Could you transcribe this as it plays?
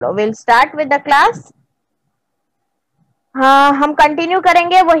Will start with the class. हाँ, हम continue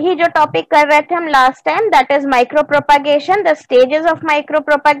करेंगे वही जो टॉपिक कर रहे थे हम last time, that is micro propagation, the stages of micro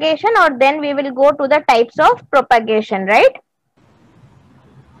propagation, और then we will go to the types of propagation, right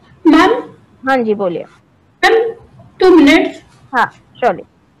ma'am? हाँ जी बोलिए मैम 2 मिनट्स। हाँ चलिए।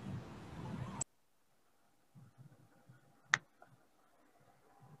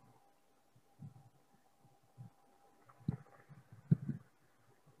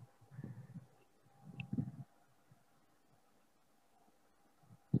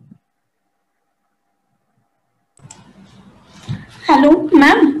 Hello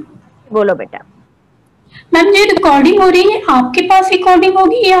ma'am. बोलो बेटा। मैम ये रिकॉर्डिंग हो रही है, आपके पास रिकॉर्डिंग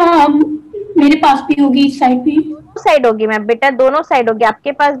होगी या मेरे पास भी होगी इस साइड भी? दोनों साइड होगी मैम बेटा, दोनों साइड होगी,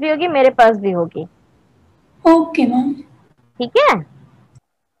 आपके पास भी होगी मेरे पास भी होगी। Okay ma'am. ठीक है,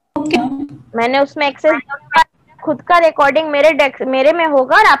 ओके मैम। मैंने उसमें एक्सेस, खुद का रिकॉर्डिंग मेरे में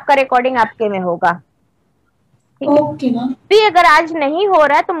होगा और आपका रिकॉर्डिंग आपके में होगा। ठीक है, ओके मैम। भी अगर आज नहीं हो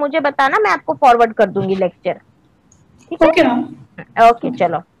रहा है तो मुझे बताना, मैं आपको फॉरवर्ड कर दूंगी लेक्चर। ठीक है ओके मैम। ओके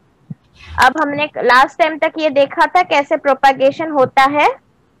चलो। अब हमने लास्ट टाइम तक ये देखा था कैसे प्रोपागेशन होता है,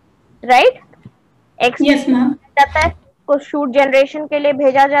 राइट। Yes ma'am. जाता है को शूट जनरेशन के लिए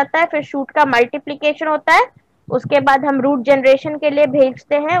भेजा जाता है, फिर शूट का मल्टीप्लिकेशन होता है, उसके बाद हम रूट जनरेशन के लिए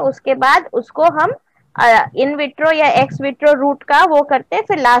भेजते हैं, उसके बाद उसको हम इन विट्रो या एक्स विट्रो रूट का वो करते हैं,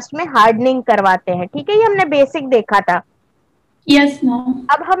 फिर लास्ट में हार्डनिंग करवाते हैं। ठीक है, ये हमने बेसिक देखा था। Yes ma'am.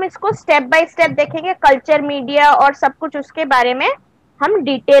 अब हम इसको स्टेप बाय स्टेप देखेंगे, कल्चर मीडिया और सब कुछ उसके बारे में हम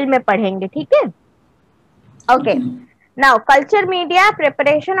डिटेल में पढ़ेंगे। ठीक है okay. Now culture media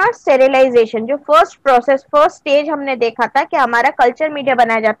preparation और स्टेरिलाइजेशन, जो फर्स्ट प्रोसेस फर्स्ट स्टेज हमने देखा था कि हमारा कल्चर मीडिया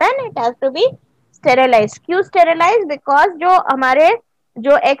बनाया जाता है ना, it has to be sterilize. क्यों स्टेरिलाइज? बिकॉज जो हमारे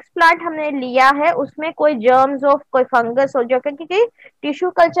जो एक्सप्लांट हमने लिया है उसमें कोई जर्म्स हो, कोई फंगस हो, जो क्योंकि टिश्यू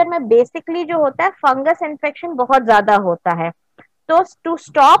कल्चर में बेसिकली जो होता है फंगस इन्फेक्शन बहुत ज्यादा होता है। तो to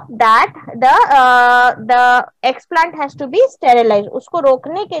stop that the explant has to be sterilise, उसको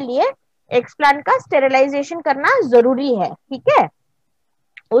रोकने के लिए एक्सप्लांट का स्टेरिलाइजेशन करना जरूरी है। ठीक है,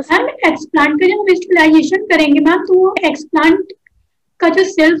 उस मैम एक्सप्लांट का जब हम स्टेरिलाइजेशन करेंगे मैम, तो वो एक्सप्लांट का जो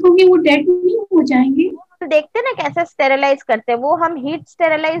सेल्स होंगे वो डेड नहीं हो जाएंगे? हम देखते हैं ना कैसे स्टेरिलाइज करते हैं, वो हम हीट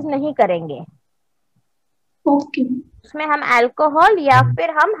स्टेरिलाइज नहीं करेंगे। ओके। उसमें हम अल्कोहल या फिर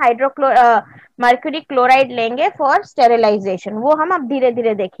हम मर्क्यूरी क्लोराइड लेंगे फॉर स्टेरिलाइजेशन, वो हम अब धीरे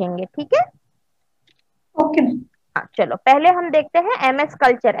धीरे देखेंगे। ठीक है ओके मैम। हाँ चलो, पहले हम देखते हैं एमएस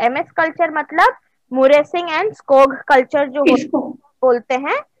कल्चर। एमएस कल्चर मतलब मुरेसिंग एंड स्कोग कल्चर जो इसको बोलते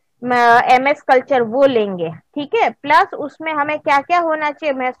हैं, एमएस कल्चर वो लेंगे। ठीक है, प्लस उसमें हमें क्या क्या होना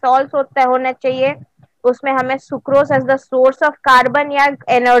चाहिए, मेसोल्स होना चाहिए, उसमें हमें sucrose as the source of carbon या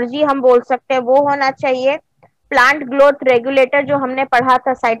एनर्जी हम बोल सकते हैं वो होना चाहिए, प्लांट ग्रोथ रेगुलेटर जो हमने पढ़ा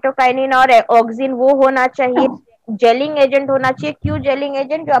था साइटोकाइनिन और ऑक्सिन वो होना चाहिए, जेलिंग एजेंट होना चाहिए। क्यों जेलिंग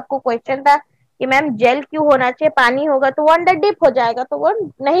एजेंट? जो आपको क्वेश्चन था कि मैम जेल क्यों होना चाहिए, पानी होगा तो वो अंडर डिप हो जाएगा तो वो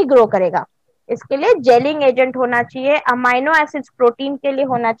नहीं ग्रो करेगा, इसके लिए जेलिंग एजेंट होना चाहिए, अमाइनो एसिड्स प्रोटीन के लिए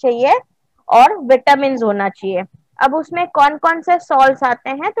होना चाहिए, और विटामिन होना चाहिए। अब उसमें कौन कौन से सॉल्ट्स आते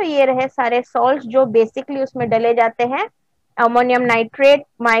हैं, तो ये रहे सारे सॉल्ट्स जो बेसिकली उसमें डले जाते हैं, ammonium nitrate,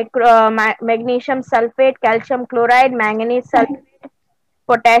 magnesium sulphate, calcium chloride, manganese sulphate,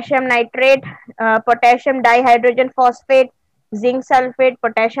 potassium nitrate, potassium dihydrogen phosphate, zinc sulphate,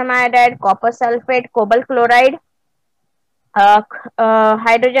 potassium iodide, copper sulphate, cobble chloride,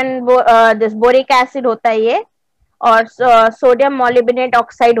 hydrogen this boric acid होता है ये, और सोडियम मोलिब्डेनेट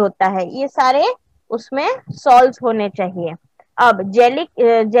ऑक्साइड होता है, ये सारे उसमें सॉल्ट्स होने चाहिए। अब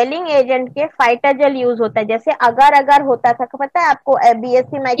जेलिंग एजेंट के फाइटाजल यूज होता है, जैसे अगर अगर होता था, पता है आपको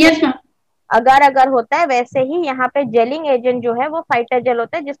बीएससी माइक्रो, यस मैम। अगर अगर होता है वैसे ही यहाँ पे जेलिंग एजेंट जो है वो फाइटाजल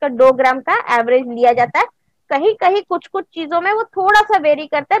होता है, जिसका 2 ग्राम का एवरेज लिया जाता है। कहीं कहीं कुछ कुछ चीजों में वो थोड़ा सा वेरी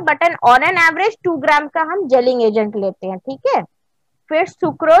करता है, बट ऑन एन एवरेज 2 ग्राम का हम जेलिंग एजेंट लेते हैं। ठीक है, फिर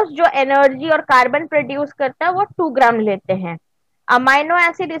सुक्रोज जो एनर्जी और कार्बन प्रोड्यूस करता है वो 2 ग्राम लेते हैं। अमाइनो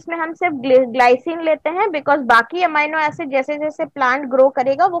एसिड, इसमें हम सिर्फ ग्लाइसिन लेते हैं, बिकॉज बाकी अमाइनो एसिड जैसे जैसे प्लांट ग्रो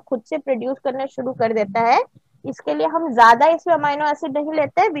करेगा वो खुद से प्रोड्यूस करना शुरू कर देता है, इसके लिए हम ज्यादा इसमें अमाइनो एसिड नहीं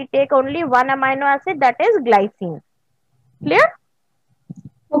लेते हैं, we take only 1 amino acid that is glycine. Clear?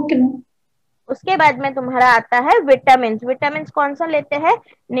 Okay ma'am. उसके बाद में तुम्हारा आता है विटामिन। विटामिन कौन सा लेते हैं?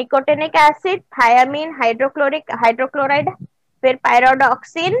 निकोटिनिक एसिड, थायामीन, हाइड्रोक्लोराइड, फिर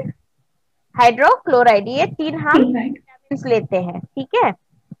पायरोडॉक्सिन, हाइड्रोक्लोराइड, ये 3 हम क्लोराइड। विटामिन लेते हैं। ठीक है,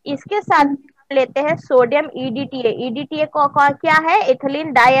 इसके साथ हम लेते हैं सोडियम ईडीटीए। ईडीटीए को क्या है?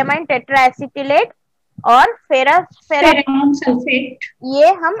 इथिलीन डायमाइन टेट्राएसिटिलेट और फेरस, फेरस सल्फेट।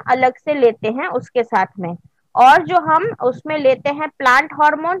 ये हम अलग से लेते हैं उसके साथ में। और जो हम उसमें लेते हैं प्लांट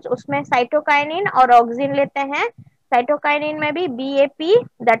हार्मोन्स, उसमें साइटोकाइनिन और ऑक्सिन लेते हैं। साइटोकाइनिन में भी बीएपी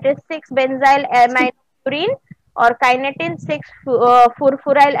दैट इज 6 बेंजाइल एमाइनोप्यूरिन और काइनेटिन 6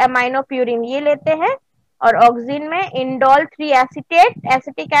 फुरफुराइल एमाइनोप्यूरिन ये लेते हैं। और ऑक्सिन में इंडोल 3 एसिटेट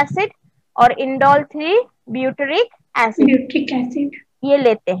एसिटिक एसिड और indole 3 butyric acid butyric acid ये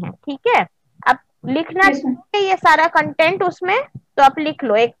लेते हैं। ठीक है, अब लिखना यस मैम। चाहिए ये सारा कंटेंट उसमें, तो आप लिख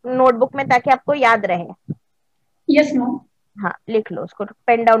लो एक नोटबुक में ताकि आपको याद रहे। Yes ma'am. हाँ लिख लो, उसको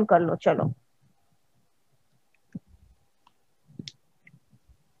पेन डाउन कर लो। चलो,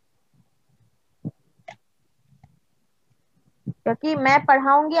 क्योंकि मैं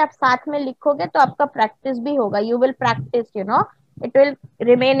पढ़ाऊंगी आप साथ में लिखोगे तो आपका प्रैक्टिस भी होगा। You will practice, you know, it will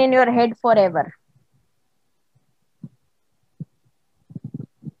remain in your head for ever.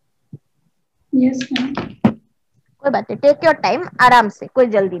 Yes ma'am. कोई बात नहीं, टेक योर टाइम, आराम से, कोई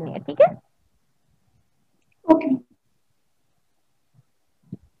जल्दी नहीं है। ठीक है, ओके मैम।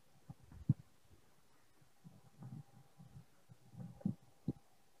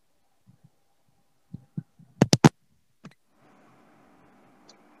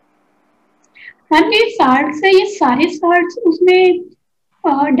 ये साल्ट्स है, ये सारे साल्ट्स उसमें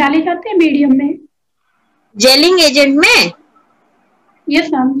डाले जाते हैं मीडियम में? जेलिंग एजेंट में। Yes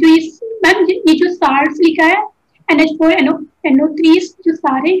ma'am. जो इस मैम ये जो साल्ट्स लिखा है NH4 NO3 जो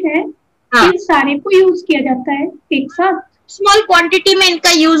सारे हैं, हाँ, इन सारे को यूज किया जाता है एक साथ? स्मॉल क्वांटिटी में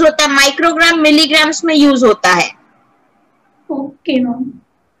इनका यूज होता है, माइक्रोग्राम मिलीग्राम्स में यूज होता है। Okay ma'am.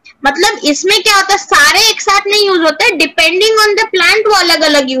 मतलब इसमें क्या होता है, सारे एक साथ नहीं यूज होते, डिपेंडिंग ऑन द प्लांट वो अलग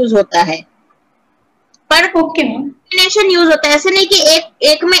अलग यूज होता है, पर ओके मैम। कॉम्बिनेशन यूज होता है। ऐसे नहीं कि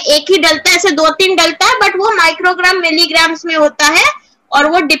एक में एक ही डलता है, ऐसे 2-3 डलता है, बट वो माइक्रोग्राम मिलीग्राम्स में होता है और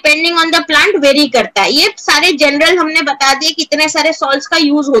वो depending on the plant vary करता है। ये सारे जनरल हमने बता दिए कितने सारे सॉल्ट्स का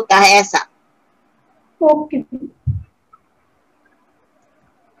यूज होता है ऐसा। ओके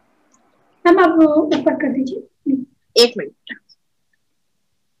मैम, आप ऊपर कर दीजिए। एक मिनट,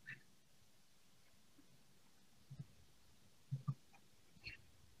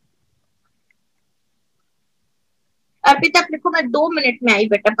 अर्पिता आप लिखो, मैं 2 मिनट में आई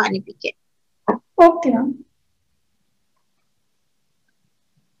बेटा पानी पी के। Okay ma'am.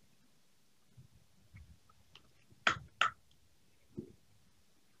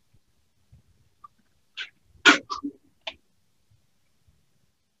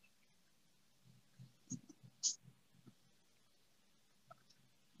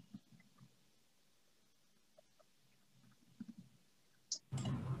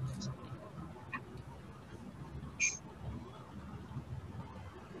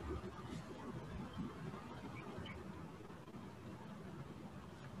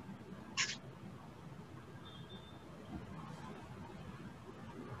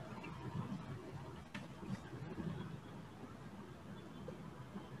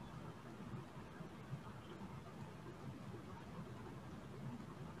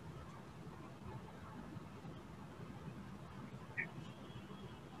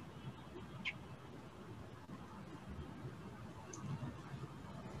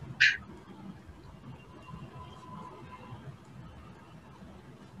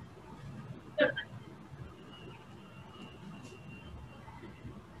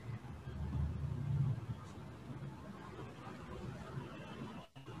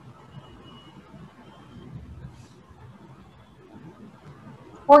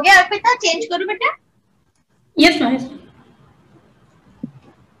 हो गया अर्पिता, चेंज करो बेटा। Yes ma'am.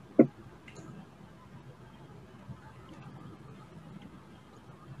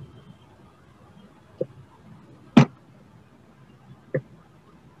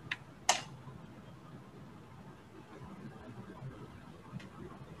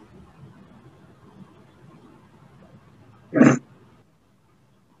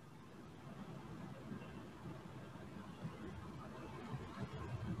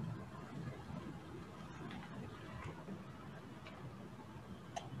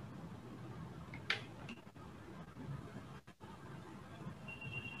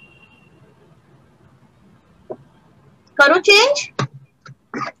 करो चेंज,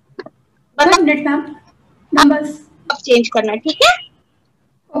 बता 1 मिनट मैम, नंबर्स। अब चेंज करना है, ठीक है।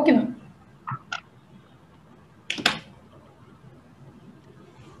 Okay ma'am.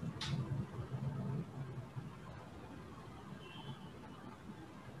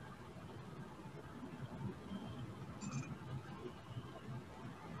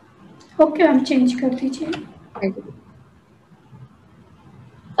 Okay ma'am, change कर दीजिए।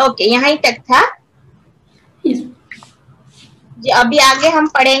 ओके, यहाँ ही तक था। यस। अभी आगे हम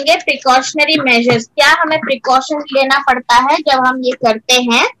पढ़ेंगे प्रिकॉशनरी मेजर्स, क्या हमें प्रिकॉशन लेना पड़ता है जब हम ये करते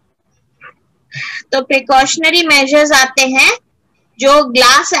हैं। तो प्रिकॉशनरी मेजर्स आते हैं, जो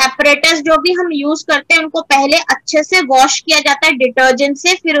ग्लास एपरेटस जो भी हम यूज करते हैं उनको पहले अच्छे से वॉश किया जाता है डिटर्जेंट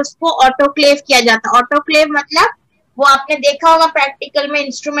से, फिर उसको ऑटोक्लेव किया जाता है। ऑटोक्लेव मतलब वो आपने देखा होगा प्रैक्टिकल में,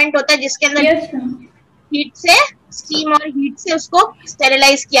 इंस्ट्रूमेंट होता है जिसके अंदर यस हीट से, स्टीम और हीट से उसको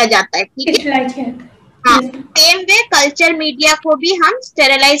स्टेरिलाइज किया जाता है, ठीक है। हाँ, सेम वे कल्चर मीडिया को भी हम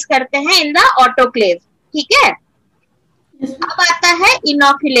स्टेरिलाइज करते हैं इन द ऑटोक्लेव, ठीक है। अब आता है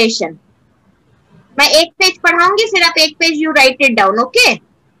इनोकुलेशन। मैं एक पेज पढ़ाऊंगी, फिर आप एक page you right it down, okay.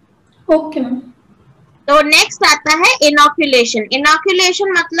 Okay ma'am. तो नेक्स्ट आता है इनोकुलेशन।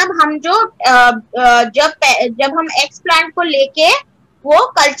 इनोकुलेशन मतलब हम जो जब हम एक्स प्लांट को लेके वो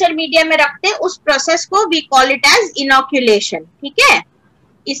कल्चर मीडिया में रखते हैं, उस प्रोसेस को we call it as inoculation, ठीक है।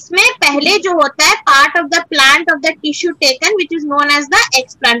 इसमें पहले जो होता है part of the plant of the tissue taken which is known as the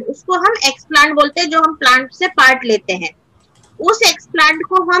explant, उसको हम एक्सप्लांट बोलते हैं, जो हम प्लांट से पार्ट लेते हैं। उस एक्सप्लांट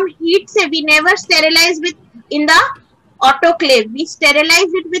को हम हीट से, we never sterilise with in the autoclave, we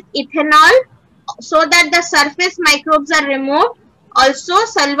sterilise it with ethanol so that the surface microbes are removed. Also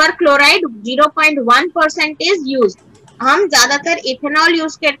silver chloride 0.1% is used. हम ज्यादातर इथेनॉल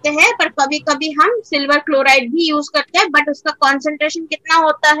यूज करते हैं, पर कभी कभी हम सिल्वर क्लोराइड भी यूज करते हैं, बट उसका कॉन्सेंट्रेशन कितना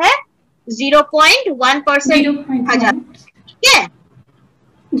होता है, 0.1%, ठीक है।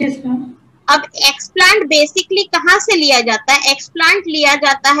 अब एक्सप्लांट बेसिकली कहाँ से लिया जाता है? एक्सप्लांट लिया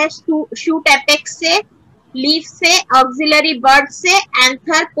जाता है शूट एपेक्स से, लीफ से, ऑक्सिलरी बर्ड से,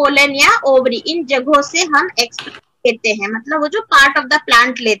 एंथर, पोलन या ओवरी, इन जगहों से हम एक्सप्लांट लेते हैं, मतलब वो जो पार्ट ऑफ द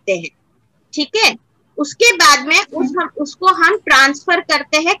प्लांट लेते हैं, ठीक है। उसके बाद में उसको हम ट्रांसफर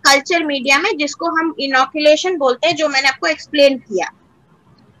करते हैं कल्चर मीडिया में, जिसको हम इनोकुलेशन बोलते हैं, जो मैंने आपको एक्सप्लेन किया।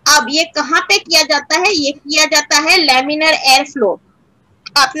 अब ये कहाँ पे किया जाता है? ये किया जाता है लैमिनर एयर फ्लो।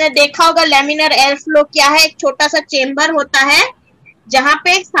 आपने देखा होगा लैमिनर एयर फ्लो क्या है? एक छोटा सा चेम्बर होता है जहां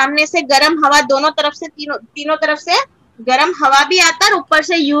पे सामने से गर्म हवा, दोनों तरफ से, तीनों तरफ से गर्म हवा भी आता है और ऊपर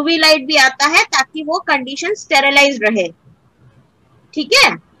से यूवी लाइट भी आता है, ताकि वो कंडीशन स्टेरिलाइज रहे, ठीक है।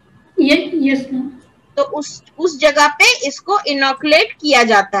 Yes ma'am. तो उस जगह पे इसको इनोकुलेट किया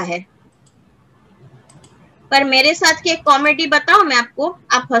जाता है। पर मेरे साथ की एक कॉमेडी बताओ मैं आपको,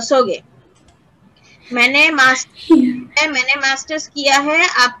 आप हंसोगे। मैंने मास्टर्स किया है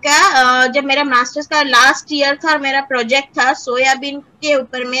आपका, जब मेरा मास्टर्स का लास्ट ईयर था और मेरा प्रोजेक्ट था सोयाबीन के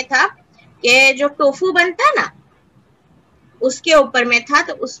ऊपर में था, कि जो टोफू बनता है ना उसके ऊपर में था।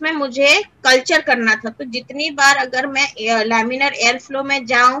 तो उसमें मुझे कल्चर करना था, तो जितनी बार अगर मैं लैमिनर एयर फ्लो में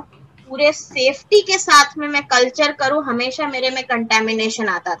जाऊं, पूरे सेफ्टी के साथ में मैं कल्चर करूं, हमेशा मेरे में कंटेमिनेशन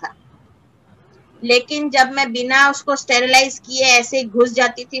आता था। लेकिन जब मैं बिना उसको स्टेरिलाइज किए ऐसे ही घुस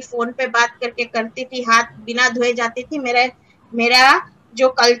जाती थी, फोन पे बात करके करती थी, हाथ बिना धोए जाती थी, मेरा जो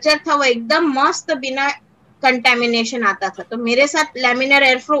कल्चर था वो एकदम मस्त बिना कंटेमिनेशन आता था। तो मेरे साथ लैमिनर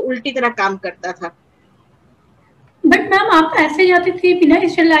एयर फ्लो उल्टी तरह काम करता था। बट मैम आप ऐसे जाती थी बिना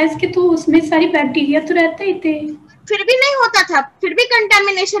स्टेरिलाइज के, तो उसमें सारी बैक्टीरिया तो रहते ही थे। फिर भी नहीं होता था, फिर भी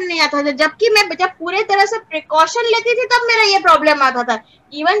कंटेमिनेशन नहीं आता था, जबकि मैं जब पूरे तरह से प्रिकॉशन लेती थी तब मेरा ये प्रॉब्लम आता था।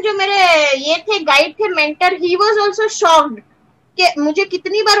 इवन जो मेरे ये थे गाइड थे, mentor, he was also shocked कि मुझे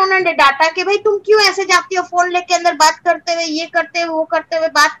कितनी बार उन्होंने डांटा कि भाई तुम क्यों ऐसे जाती हो, फोन लेके अंदर बात करते हुए, ये करते हुए, वो करते हुए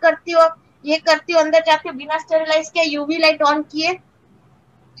बात करती हो, ये करती हो, अंदर जाके बिना स्टेरिलाइज किए, यूवी लाइट ऑन किए।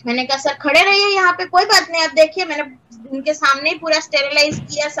 मैंने कहा सर खड़े रहिए यहाँ पे, कोई बात नहीं, आप देखिए, मैंने उनके सामने ही पूरा स्टेरिलाइज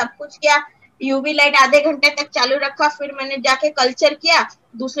किया, सब कुछ किया, यूवी लाइट आधे घंटे तक चालू रखा, फिर मैंने जाके कल्चर किया।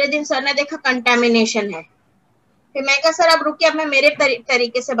 दूसरे दिन सर ने देखा कंटेमिनेशन है। फिर मैं कहा सर अब रुकिए, अब मैं मेरे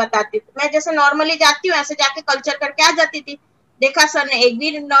तरीके से बताती हूँ। मैं जैसे नॉर्मली जाती हूँ ऐसे जाके कल्चर करके आ जाती थी। देखा सर ने एक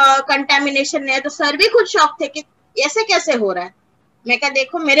भी कंटेमिनेशन नहीं है, तो सर भी खुद शॉक थे कि ऐसे कैसे हो रहा है। मैं कहा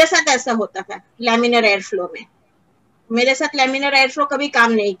देखो मेरे साथ ऐसा होता था लैमिनर एयर फ्लो में, मेरे साथ लैमिनर एयर फ्लो कभी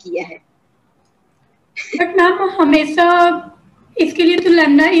काम नहीं किया है। बट मैम हमेशा इसके लिए तो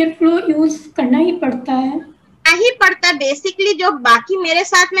लैमिनर एयर फ्लो यूज करना ही पड़ता है। नहीं पड़ता, बेसिकली जो बाकी मेरे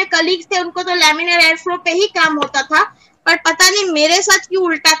साथ में कलीग्स थे उनको तो लैमिनर एयर फ्लो पे ही काम होता था, पर पता नहीं मेरे साथ क्यों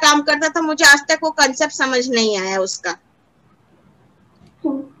उल्टा काम करता था, मुझे आज तक वो कंसेप्ट समझ नहीं आया उसका।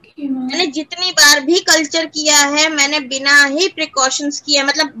 मैंने जितनी बार भी कल्चर किया है मैंने बिना ही प्रिकॉशंस किए,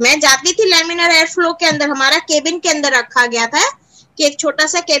 मतलब मैं जाती थी लैमिनर एयर फ्लो के अंदर, हमारा केबिन के अंदर रखा गया था कि एक छोटा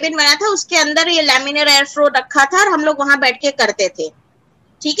सा केबिन बना था, उसके अंदर ये लैमिनर एयर फ्लो रखा था और हम लोग वहां बैठ के करते थे,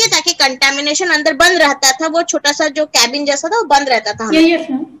 ठीक है, ताकि कंटेमिनेशन अंदर बंद रहता था, वो छोटा सा जो कैबिन जैसा था वो बंद रहता था।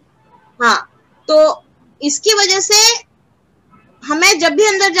 हाँ, तो इसकी वजह से हमें जब भी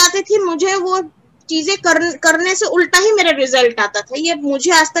अंदर जाती थी मुझे वो चीजें करने से उल्टा ही मेरा रिजल्ट आता था। ये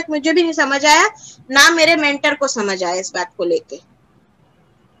मुझे आज तक मुझे भी नहीं समझ आया, ना मेरे मेंटर को समझ आया इस बात को लेके।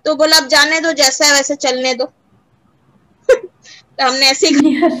 तो बोला अब जाने दो, जैसा है वैसे चलने दो। तो हमने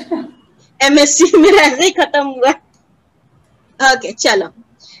MSc मेरा ऐसे ही खत्म हुआ। ओके चलो,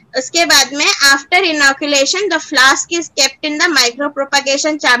 उसके बाद में after inoculation the flask is kept in the micro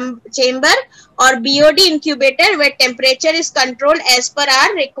propagation chamber और BOD incubator where temperature is controlled as per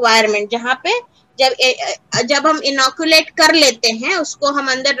our requirement. जहाँ पे जब हम इनोकुलेट कर लेते हैं उसको हम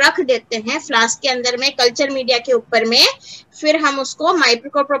अंदर रख देते हैं फ्लास्क के अंदर में, कल्चर मीडिया के ऊपर में, फिर हम उसको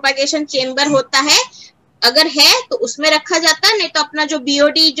माइक्रो प्रोपगेशन चेम्बर होता है अगर है तो उसमें रखा जाता है, नहीं तो अपना जो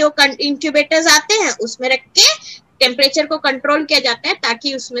BOD जो इंक्यूबेटर्स आते हैं उसमें रख के टेम्परेचर को कंट्रोल किया जाता है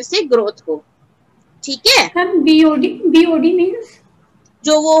ताकि उसमें से ग्रोथ हो। ठीक है। BOD मींस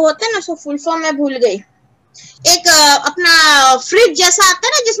जो वो होता है ना, सो फुल फॉर्म मैं भूल गई, एक अपना फ्रिज जैसा आता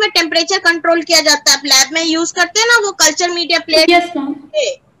है ना जिसमें टेम्परेचर कंट्रोल किया जाता है, आप लैब में यूज करते हैं ना वो culture media plate. Yes ma'am.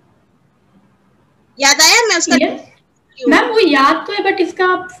 याद आया? मैं उसका मैम वो याद तो है बट इसका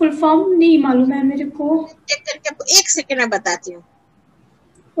फुल फॉर्म नहीं मालूम है मेरे को। चेक करके आपको 1 सेकेंड में बताती हूँ।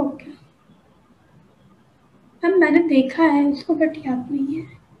 ओके मैम, मैंने देखा है उसको बट याद नहीं है।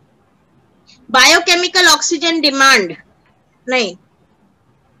 बायोकेमिकल ऑक्सीजन डिमांड नहीं,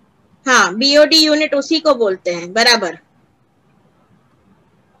 हाँ BOD यूनिट उसी को बोलते हैं, बराबर।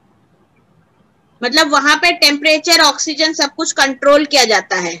 मतलब वहां पे टेम्परेचर, ऑक्सीजन सब कुछ कंट्रोल किया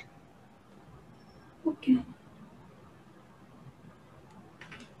जाता है। ओके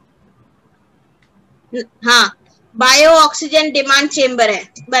हाँ, बायो ऑक्सीजन डिमांड चेम्बर है,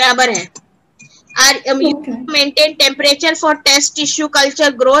 बराबर है। Maintain temperature for test tissue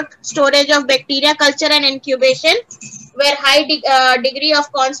culture growth, storage of bacteria culture and incubation where high degree of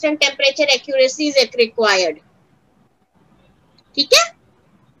constant temperature accuracy is required। ठीक है।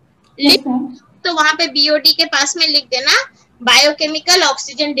 yes, तो वहां पे BOD के पास में लिख देना biochemical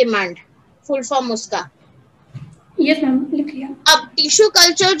oxygen demand, full form उसका। यस मैम, लिख लिया। अब टिश्यू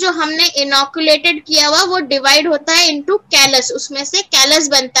कल्चर जो हमने इनोकुलेटेड किया हुआ वो डिवाइड होता है इनटू कैलस, उसमें से कैलस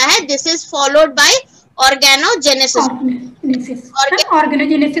बनता है। This is followed by organogenesis.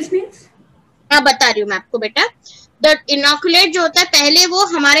 Organogenesis means, हाँ बता रही हूँ मैं आपको बेटा। द इनोकुलेट जो होता है पहले वो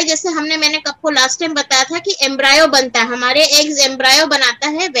हमारे जैसे मैंने आपको लास्ट टाइम बताया था कि एम्ब्रायो बनता है, हमारे एग्स एम्ब्रायो बनाता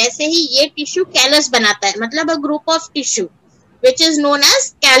है, वैसे ही ये टिश्यू कैलस बनाता है, मतलब a group of tissue which is known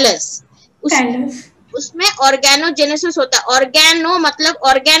as callus. उसमें ऑर्गेनोजेनेसिस होता है। ऑर्गेनो मतलब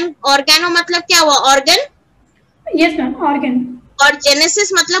ऑर्गेनो मतलब क्या हुआ? ऑर्गन। Yes ma'am, organ. और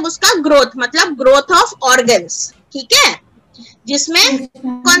जेनेसिस मतलब उसका ग्रोथ, मतलब ग्रोथ ऑफ ऑर्गन्स। ठीक है। जिसमें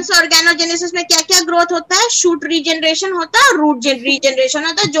कौन सा ऑर्गेनोजेनेसिस में क्या क्या ग्रोथ होता है? शूट रीजनरेशन होता है, रूट रीजनरेशन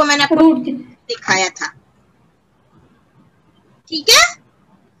होता है, जो मैंने आपको दिखाया था। ठीक है।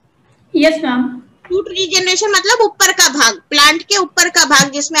 Yes ma'am. शूट रीजनरेशन मतलब ऊपर का भाग, प्लांट के ऊपर का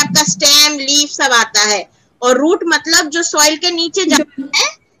भाग जिसमें आपका स्टेम, लीफ सब आता है। और रूट मतलब जो सॉइल के नीचे जाता है,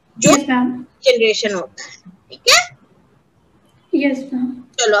 जो जनरेशन होता है। ठीक है। Yes ma'am.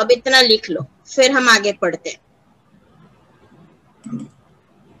 चलो अब इतना लिख लो, फिर हम आगे पढ़ते हैं।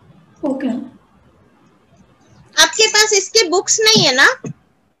 ओके। आपके पास इसके बुक्स नहीं है ना?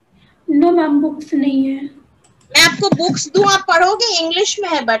 नो मैम, बुक्स नहीं है। मैं आपको बुक्स दूं, आप पढ़ोगे? इंग्लिश में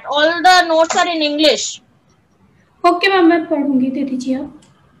है but all the notes are in English. Okay ma'am, मैं पढ़ूंगी, दे दीजिए आप।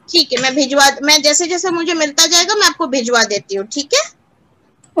 ठीक है, मैं जैसे जैसे मुझे मिलता जाएगा मैं आपको भिजवा देती हूँ। ठीक है।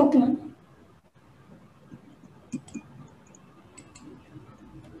 Okay ma'am.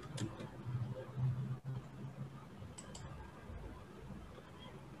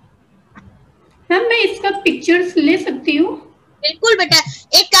 मैम मैं इसका पिक्चर्स ले सकती हूँ? बिल्कुल बेटा,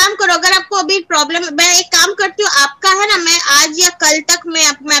 एक काम करो, अगर आपको अभी प्रॉब्लम, मैं एक काम करती हूँ, आपका है ना, मैं आज या कल तक मैं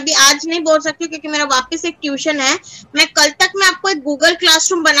अभी आज नहीं बोल सकती हूँ क्योंकि मेरा वापस एक ट्यूशन है। मैं कल तक मैं आपको एक गूगल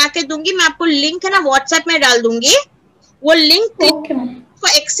क्लासरूम बना के दूंगी, मैं आपको लिंक है ना व्हाट्सएप में डाल दूंगी। वो लिंक को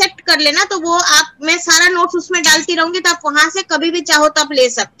एक्सेप्ट कर लेना, तो वो आप, मैं सारा नोट्स उसमें डालती रहूंगी, तो आप वहां से कभी भी चाहो तो आप ले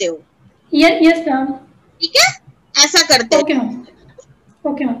सकते हो। Yes ma'am. ठीक है, ऐसा करते हैं। Okay ma'am.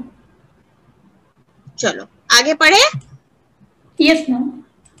 Okay ma'am. चलो आगे पढ़े। Yes ma'am.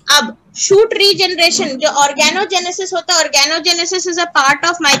 अब शूट रीजनरेशन, जो ऑर्गेनोजेनेसिस होता है, organogenesis is a part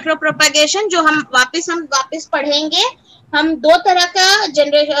of micro propagation, जो हम वापस पढ़ेंगे। हम दो तरह का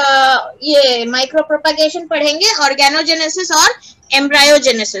ये माइक्रो प्रोपगेशन पढ़ेंगे, ऑर्गेनोजेनेसिस और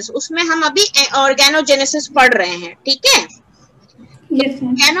एम्ब्रायोजेनेसिस। उसमें हम अभी ऑर्गेनोजेनेसिस पढ़ रहे हैं। ठीक है।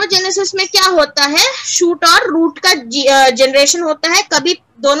 ऑर्गेनोजेनेसिस में क्या होता है? शूट और रूट का जनरेशन होता है। कभी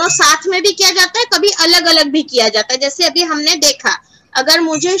दोनों साथ में भी किया जाता है, कभी अलग अलग भी किया जाता है। जैसे अभी हमने देखा, अगर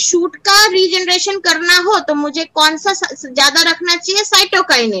मुझे शूट का रीजनरेशन करना हो तो मुझे कौन सा ज्यादा रखना चाहिए?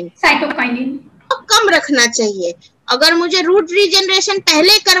 साइटोकाइनिन। तो कम रखना चाहिए। अगर मुझे रूट रीजनरेशन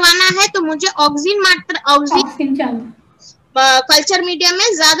पहले करवाना है तो मुझे ऑक्सिन कल्चर मीडिया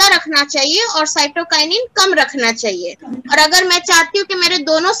में ज्यादा रखना चाहिए और साइटोकाइनिन कम रखना चाहिए। और अगर मैं चाहती हूँ कि मेरे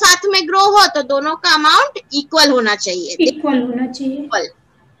दोनों साथ में ग्रो हो तो दोनों का अमाउंट इक्वल होना चाहिए। इक्वल होना चाहिए।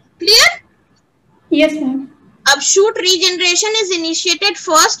 क्लियर? Yes ma'am. अब shoot regeneration is initiated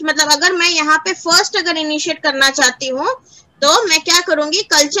first, मतलब अगर मैं यहाँ पे फर्स्ट अगर इनिशिएट करना चाहती हूँ तो मैं क्या करूंगी,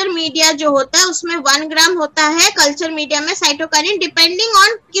 कल्चर मीडिया जो होता है उसमें 1 ग्राम होता है कल्चर मीडिया में साइटोकाइनिन, डिपेंडिंग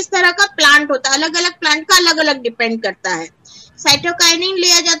ऑन किस तरह का प्लांट होता है, अलग अलग प्लांट का अलग अलग डिपेंड करता है। साइटोकाइनिन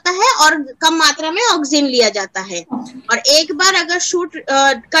लिया जाता है और कम मात्रा में ऑक्सिन लिया जाता है। और एक बार अगर शूट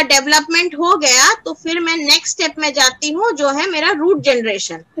का डेवलपमेंट हो गया तो फिर मैं नेक्स्ट स्टेप में जाती हूँ जो है मेरा रूट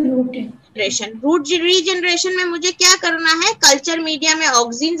जनरेशन। रूट रीजनरेशन में मुझे क्या करना है, कल्चर मीडिया में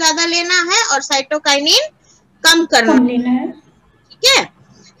ऑक्सिन ज्यादा लेना है और साइटोकाइनिन कम करना है। ठीक है।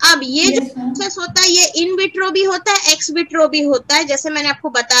 अब ये जो प्रोसेस होता है ये इन विट्रो भी होता है, एक्स विट्रो भी होता है, जैसे मैंने आपको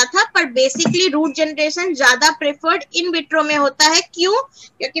बताया था। पर बेसिकली रूट जनरेशन ज्यादा प्रेफर्ड इन विट्रो में होता है। क्यों?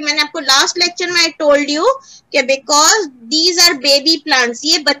 क्योंकि मैंने आपको लास्ट लेक्चर में आई टोल्ड यू कि because these are baby plants,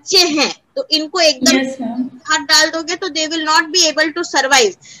 ये बच्चे हैं, तो इनको एकदम हाथ डाल दोगे तो they will not be able to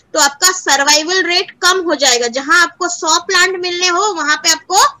survive. तो आपका सर्वाइवल रेट कम हो जाएगा। जहां आपको 100 प्लांट मिलने हो वहां पे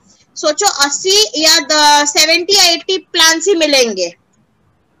आपको सोचो 80 या 70 या 80 प्लांट्स ही मिलेंगे,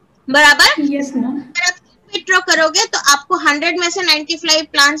 बराबर। Yes ma'am. अगर आप विथड्रॉ करोगे तो आपको 100 में से 95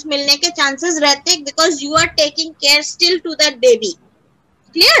 प्लांट्स मिलने के चांसेस रहते हैं, because you are taking care still to that baby.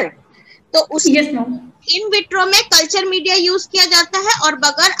 Clear? तो उस इन विट्रो में कल्चर मीडिया यूज किया जाता है, और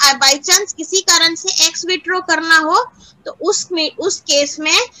अगर बाई चांस किसी कारण से एक्स विट्रो करना हो तो उस केस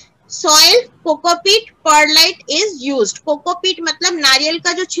में soil cocopeat pearlite is used. Cocopeat मतलब नारियल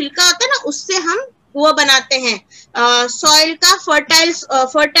का जो छिलका होता है ना, उससे हम वो बनाते हैं सॉइल का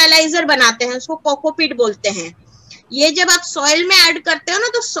फर्टिलाइजर बनाते हैं, उसको कोकोपीट बोलते हैं। ये जब आप सॉइल में ऐड करते हो ना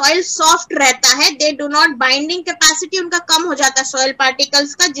तो सॉइल सॉफ्ट रहता है, they do not, binding capacity उनका कम हो जाता है सॉइल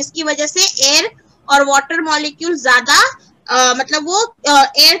पार्टिकल्स का, जिसकी वजह से एयर और वाटर मॉलिक्यूल ज्यादा मतलब वो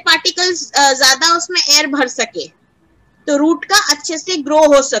एयर पार्टिकल्स ज्यादा उसमें एयर भर सके, तो रूट का अच्छे से ग्रो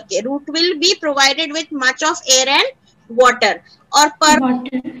हो सके। Root will be provided with much of air and water. और पर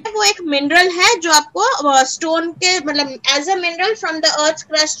वो एक मिनरल है जो आपको स्टोन के मतलब as a mineral from the earth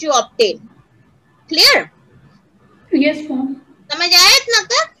crust you obtain. Clear? Yes ma'am. समझ आया इतना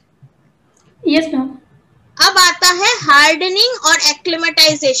तक? Yes ma'am. अब आता है हार्डनिंग और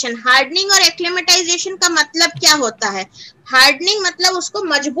एक्लिमेटाइजेशन। हार्डनिंग और एक्लिमेटाइजेशन का मतलब क्या होता है? हार्डनिंग मतलब उसको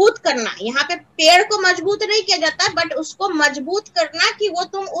मजबूत करना। यहाँ पे पेड़ को मजबूत नहीं किया जाता, बट उसको मजबूत करना कि वो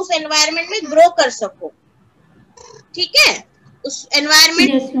तुम उस एनवायरनमेंट में ग्रो कर सको। ठीक है, उस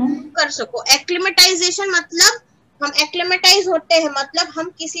एनवायरनमेंट कर सको। एक्लिमेटाइजेशन मतलब हम एक्लिमेटाइज होते हैं, मतलब हम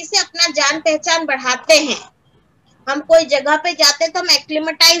किसी से अपना जान पहचान बढ़ाते हैं। हम कोई जगह पे जाते हैं तो हम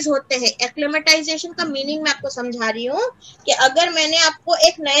एक्लिमेटाइज होते हैं। एक्लिमेटाइजेशन का मीनिंग मैं आपको समझा रही हूँ कि अगर मैंने आपको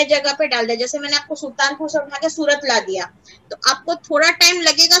एक नए जगह पे डाल दिया, जैसे मैंने आपको सुल्तानपुर से उठा के सूरत ला दिया, तो आपको थोड़ा टाइम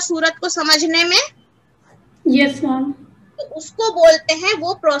लगेगा सूरत को समझने में। Yes ma'am. तो उसको बोलते हैं,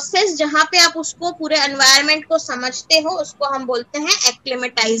 वो प्रोसेस जहाँ पे आप उसको पूरे एनवायरनमेंट को समझते हो उसको हम बोलते हैं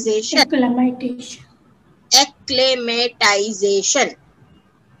एक्लिमेटाइजेशन। एक्लिमेटाइजेशन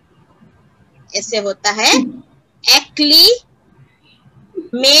ऐसे होता है।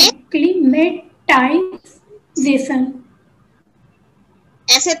 एक्लिमेटाइजेशन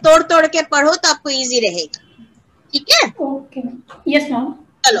ऐसे तोड़ तोड़ के पढ़ो तो आपको इजी रहेगा। ठीक है? ओके। Yes ma'am.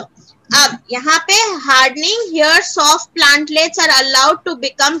 चलो अब यहाँ पे hardening, here soft plantlets are allowed to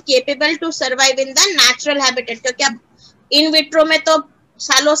become capable to survive in the natural habitat. क्योंकि आप इन विट्रो में तो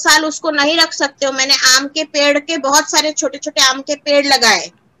सालों साल उसको नहीं रख सकते हो। मैंने आम के पेड़ के बहुत सारे छोटे छोटे आम के पेड़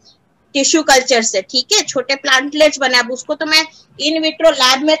लगाए टिश्यू कल्चर से। ठीक है, छोटे प्लांटलेट्स बने। अब उसको तो मैं इन विट्रो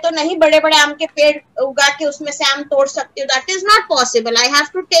लैब में तो नहीं बड़े बड़े आम के पेड़ उगा के उसमें से आम तोड़ सकती हूँ। That is not possible. I have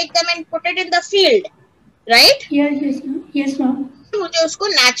to take them and put it in the field, right? Yes ma'am. मुझे उसको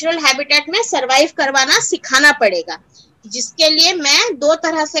नेचुरल हैबिटेट में सरवाइव करवाना सिखाना पड़ेगा, जिसके लिए मैं 2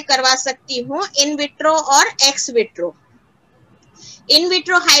 तरह से करवा सकती हूँ, इन विट्रो और ex vitro. In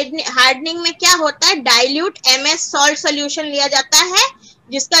vitro hardening में क्या होता है, डाइल्यूट MS सॉल्ट सोल्यूशन लिया जाता है,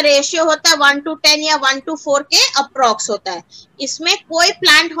 जिसका रेशियो होता है 1:10 या 1:4 के अप्रॉक्स होता है। इसमें कोई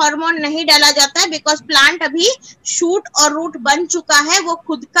प्लांट हार्मोन नहीं डाला जाता है, बिकॉज प्लांट अभी शूट और रूट बन चुका है। वो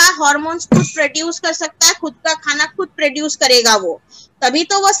खुद का हार्मोन्स खुद प्रोड्यूस कर सकता है, खुद का खाना खुद प्रोड्यूस करेगा। वो तभी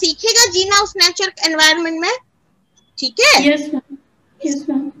तो वो सीखेगा जीना उस नेचुरल एनवायरनमेंट में। ठीक है? Yes ma'am. Yes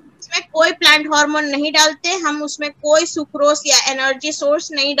ma'am. इसमें कोई प्लांट हार्मोन नहीं डालते हम, उसमें कोई सुक्रोज या एनर्जी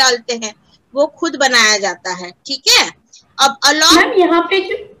सोर्स नहीं डालते हैं, वो खुद बनाया जाता है। ठीक है? अब मैम यहाँ पे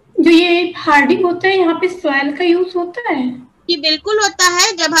जो ये हार्डनिंग होता है, यहाँ पे सॉइल का यूज होता है? कि बिल्कुल होता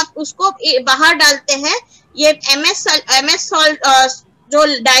है। जब आप उसको बाहर डालते हैं, ये एमएस सॉल्ट जो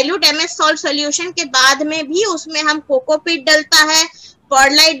डाइल्यूट एमएस सॉल्ट सोल्यूशन के बाद में भी उसमें हम कोकोपीट डलता है,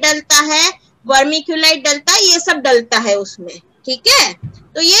 परलाइट डलता है, वर्मिक्यूलाइट डलता है, ये सब डलता है उसमें, ठीक है।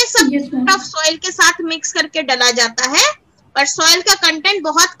 तो ये सब सॉइल के साथ मिक्स करके डला जाता है, पर सॉइल का कंटेंट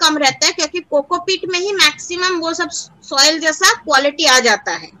बहुत कम रहता है क्योंकि कोकोपीट में ही मैक्सिमम वो सब सॉइल जैसा क्वालिटी आ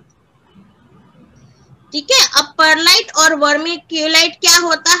जाता है, ठीक है। अब परलाइट और वर्मिक्यूलाइट क्या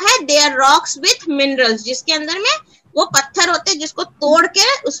होता है, they are rocks with minerals, जिसके अंदर में वो पत्थर होते हैं जिसको तोड़ के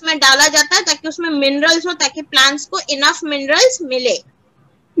उसमें डाला जाता है ताकि उसमें मिनरल्स हो, ताकि प्लांट्स को इनफ मिनरल्स मिले।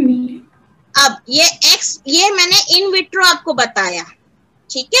 अब ये मैंने इन विट्रो आपको बताया,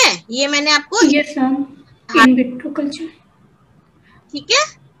 ठीक है, ये मैंने आपको इन विट्रो कल्चर, ठीक है।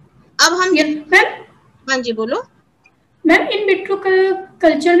 अब हम हाँ जी बोलो मैम। इन विट्रो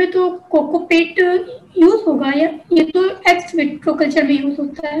कल्चर में तो कोकोपीट यूज होगा या ये तो एक्स विट्रो कल्चर में यूज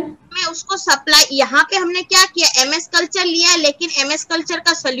होता है? मैं उसको सप्लाई, यहाँ पे हमने क्या किया, एमएस कल्चर लिया है, लेकिन एमएस कल्चर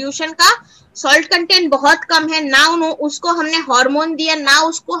का सोल्यूशन का सॉल्ट कंटेंट बहुत कम है ना, उसको हमने हार्मोन दिया ना,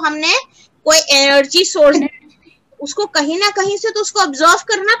 उसको हमने कोई एनर्जी सोर्स, उसको कहीं ना कहीं से तो उसको ऑब्जर्व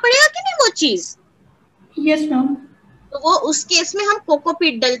करना पड़ेगा कि नहीं वो चीज। Yes ma'am. तो वो उस केस में हम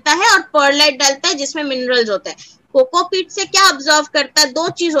कोकोपीट डलता है और परलाइट डलता है जिसमें मिनरल्स होता है। कोकोपीट से क्या ऑब्जर्व करता है, दो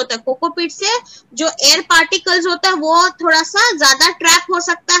चीज होता है, कोकोपीट से जो एयर पार्टिकल्स होता है वो थोड़ा सा ज्यादा ट्रैप हो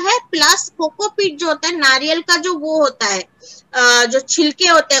सकता है, प्लस कोकोपीट जो होता है नारियल का जो वो होता है जो छिलके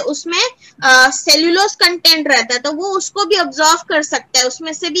होते हैं उसमें सेल्यूलोज कंटेंट रहता है, तो वो उसको भी ऑब्जर्व कर सकता है,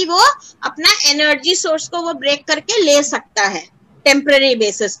 उसमें से भी वो अपना एनर्जी सोर्स को वो ब्रेक करके ले सकता है टेम्पररी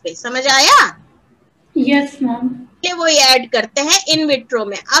बेसिस पे, समझ आया? Yes ma'am. वो ऐड करते हैं इन विट्रो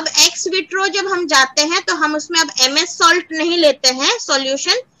में। अब एक्स विट्रो जब हम जाते हैं तो हम उसमें अब एमएस सॉल्ट नहीं लेते हैं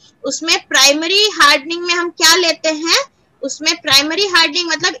सॉल्यूशन, उसमें प्राइमरी हार्डनिंग में हम क्या लेते हैं, उसमें प्राइमरी हार्डनिंग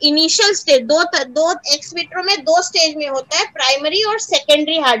मतलब इनिशियल स्टेज, दो एक्स विट्रो में दो स्टेज में होता है, प्राइमरी और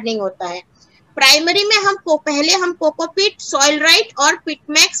सेकेंडरी हार्डनिंग होता है। प्राइमरी में पहले हम कोकोपीट, सॉइल राइट और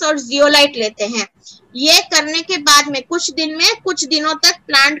पिटमैक्स और जियोलाइट लेते हैं। ये करने के बाद में कुछ दिनों तक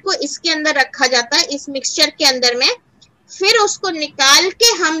प्लांट को इसके अंदर रखा जाता है, इस मिक्सचर के अंदर में, फिर उसको निकाल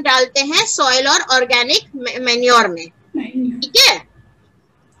के हम डालते हैं सॉइल और ऑर्गेनिक मैन्योर में, ठीक है।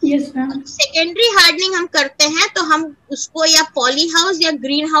 सेकेंडरी हार्डनिंग हम करते हैं तो हम उसको या पॉली हाउस या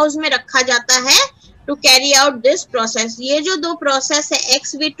ग्रीन हाउस में रखा जाता है to carry out this process. ये जो दो प्रोसेस है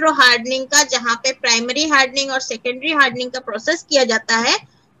एक्स विट्रो हार्डनिंग का, जहाँ पे प्राइमरी हार्डनिंग और सेकेंडरी हार्डनिंग का प्रोसेस किया जाता है,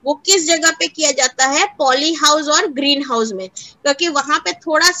 वो किस जगह पे किया जाता है, पॉली हाउस और ग्रीन हाउस में, क्योंकि वहां पे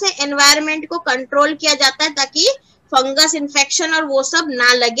थोड़ा सा एनवायरनमेंट को कंट्रोल किया जाता है ताकि फंगस इन्फेक्शन और वो सब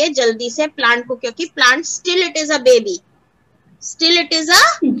ना लगे जल्दी से प्लांट को, क्योंकि plant still it is a baby,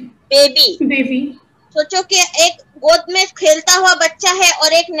 baby. सोचो कि एक गोद में खेलता हुआ बच्चा है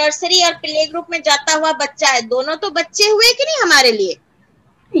और एक नर्सरी और प्ले ग्रुप में जाता हुआ बच्चा है, दोनों तो बच्चे हुए कि नहीं हमारे लिए?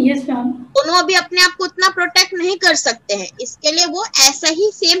 Yes ma'am. दोनों अभी अपने आप को उतना प्रोटेक्ट नहीं कर सकते हैं, इसके लिए वो ऐसा ही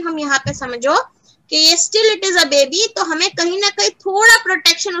सेम हम यहाँ पे समझो कि ये still it is a baby, तो हमें कहीं ना कहीं थोड़ा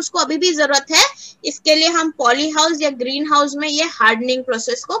प्रोटेक्शन उसको अभी भी जरूरत है, इसके लिए हम पॉली हाउस या ग्रीन हाउस में ये हार्डनिंग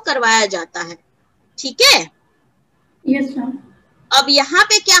प्रोसेस को करवाया जाता है, ठीक है। Yes ma'am. अब यहाँ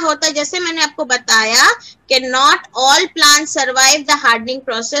पे क्या होता है, जैसे मैंने आपको बताया कि not all plant survive the hardening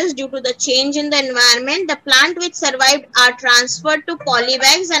process due to the change in the environment. The plant which survived are transferred to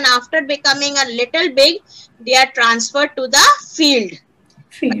polybags and after becoming a little big they are transferred to the field.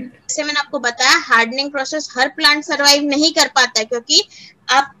 जैसे मैंने आपको बताया hardening process हर plant survive नहीं कर पाता है, क्योंकि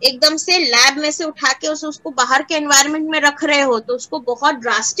आप एकदम से लैब में से उठा के उसको बाहर के एनवायरनमेंट में रख रहे हो तो उसको बहुत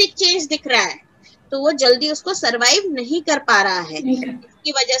ड्रास्टिक चेंज दिख रहा है, तो वो जल्दी उसको सरवाइव नहीं कर पा रहा है।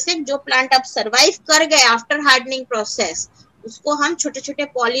 इसकी वजह से जो प्लांट अब सरवाइव कर गए आफ्टर हार्डनिंग प्रोसेस, उसको हम छोटे छोटे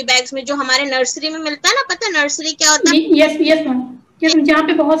पॉली बैग्स में, जो हमारे नर्सरी में मिलता है ना, पता है नर्सरी क्या होता है? यस मैम, जहाँ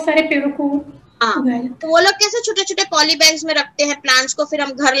पे बहुत सारे पेड़ों को, तो वो लोग कैसे छोटे छोटे पॉली बैग्स में रखते हैं प्लांट्स को, फिर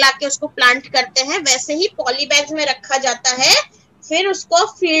हम घर लाके उसको प्लांट करते हैं, वैसे ही पॉली बैग्स में रखा जाता है, फिर उसको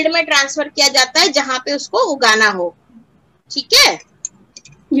फील्ड में ट्रांसफर किया जाता है जहाँ पे उसको उगाना हो, ठीक है।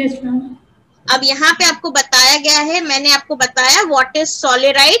 Yes ma'am. अब यहाँ पे आपको बताया गया है, मैंने आपको बताया what is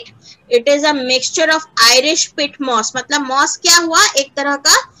सोलेराइट। It is a mixture of Irish pit moss. मतलब मॉस क्या हुआ, एक तरह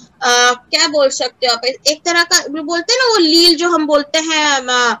का क्या बोल सकते हो आप, एक तरह का बोलते हैं ना वो लील जो हम बोलते हैं,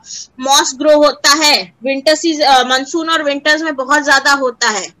 मॉस ग्रो होता है विंटर सीजन, मानसून और विंटर्स में बहुत ज्यादा होता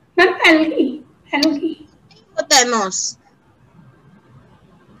है। एल्गी होता है moss,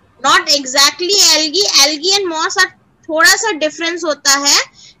 not exactly algae. Algae and moss are थोड़ा सा डिफरेंस होता है।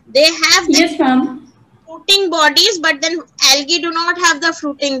 They have the fruiting bodies, but then algae do not have the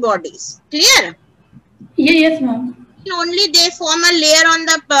fruiting bodies. Clear? Yes, ma'am. only they form a layer on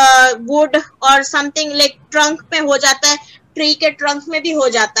the wood or something like trunk पे हो जाता है, tree के trunk में भी हो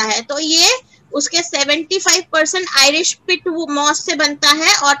जाता है। तो ये उसके 75% आयरिश पिट मॉस से बनता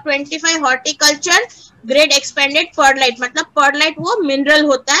है और 25 हॉर्टिकल्चर ग्रेड एक्सपेंडेड पर्लाइट, मतलब पर्लाइट वो मिनरल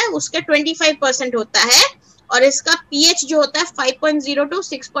होता है, उसके 25% होता है। और इसका पीएच जो होता है 5.0 to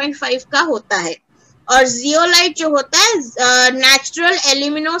 6.5 का होता है। और जियोलाइट जो होता है natural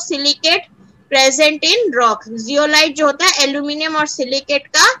alumino silicate present in rock. Zeolite जो होता है एल्यूमिनियम और सिलिकेट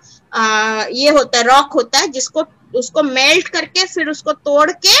का ये होता है, रॉक होता है, जिसको उसको मेल्ट करके फिर उसको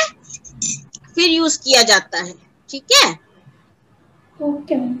तोड़ के फिर यूज किया जाता है। ठीक है,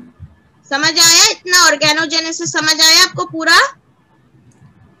 ओके, समझ आया? इतना ऑर्गेनोजेनेसिस समझ आया आपको पूरा?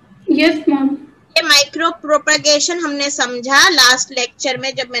 Yes ma'am. ये माइक्रो प्रोपगेशन हमने समझा लास्ट लेक्चर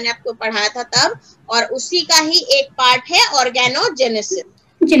में जब मैंने आपको पढ़ाया था तब, और उसी का ही एक पार्ट है ऑर्गेनोजेनेसिस।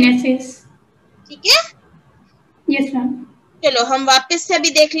 जेनेसिस, ठीक है, यस मैम। चलो हम वापस से अभी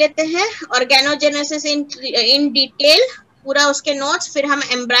देख लेते हैं ऑर्गेनोजेनेसिस इन डिटेल, पूरा उसके नोट्स, फिर हम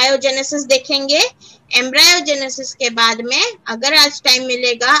एम्ब्रायोजेनेसिस देखेंगे। एम्ब्रायोजेनेसिस के बाद में अगर आज टाइम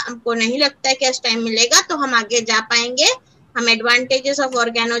मिलेगा, हमको नहीं लगता है कि आज टाइम मिलेगा, तो हम आगे जा पाएंगे, हम एडवांटेजेस ऑफ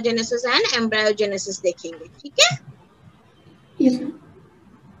ऑर्गेनोजेनेसिस एंड एम्ब्रायोजेनेसिस देखेंगे। ठीक है, यस मैम।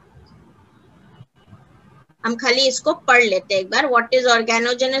 हम खाली इसको पढ़ लेते हैं एक बार। What is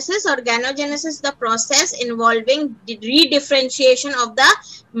organogenesis? Organogenesis the process involving रीडिफरेंशिएशन of the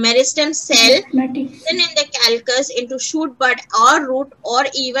meristem cell in the calculus into shoot bud or root or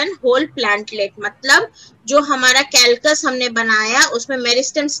even whole plantlet। मतलब जो हमारा कैलकस हमने बनाया उसमें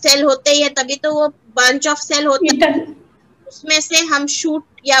मेरिस्टेम सेल होते ही है, तभी तो वो बंच ऑफ सेल होता है, उसमें से हम शूट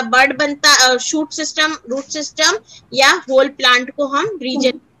या बड बनता, शूट सिस्टम, रूट सिस्टम या होल प्लांट को हम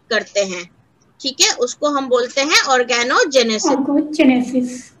रीजन करते हैं। ठीक है, उसको हम बोलते हैं organogenesis.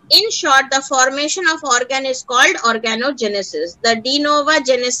 In short, the formation of organ is called organogenesis. The de novo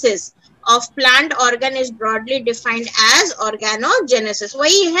genesis of plant organ is broadly defined as organogenesis।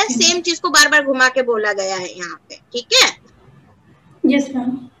 वही है, सेम चीज को बार बार घुमा के बोला गया है यहाँ पे। ठीक है, yes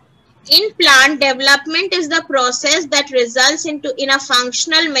ma'am. In plant, development is the process that results in a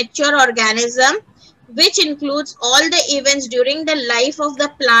functional mature organism, which includes all the events during the life of the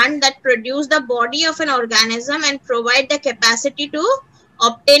plant that produce the body of an organism and provide the capacity to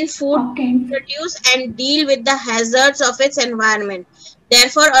obtain food, produce and deal with the hazards of its environment.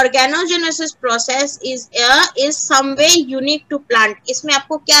 Therefore, organogenesis process is some way unique to plant। इसमें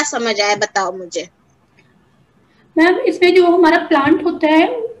आपको क्या समझ आया बताओ मुझे। Ma'am, इसमें जो हमारा प्लांट होता है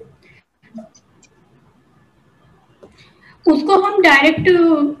उसको हम डायरेक्ट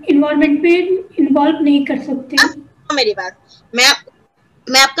इन्वायरमेंट में इन्वॉल्व नहीं कर सकते। मेरी बात,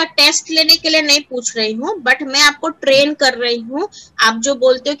 मैं आपका टेस्ट लेने के लिए नहीं पूछ रही हूँ, बट मैं आपको ट्रेन कर रही हूँ। आप जो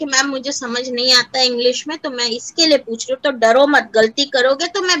बोलते हो कि मैम मुझे समझ नहीं आता इंग्लिश में, तो मैं इसके लिए पूछ रही हूँ। तो डरो मत, गलती करोगे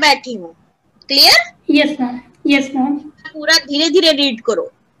तो मैं बैठी हूँ। Clear? Yes ma'am, yes ma'am. पूरा धीरे धीरे रीड करो,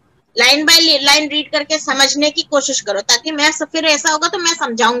 लाइन बाय लाइन रीड करके समझने की कोशिश करो, ताकि मैं फिर ऐसा होगा तो मैं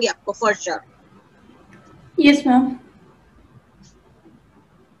समझाऊंगी आपको फॉर श्योर। Yes ma'am.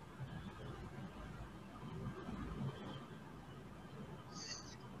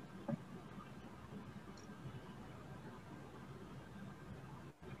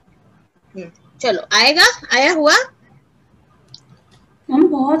 चलो, आएगा, आया हुआ? हम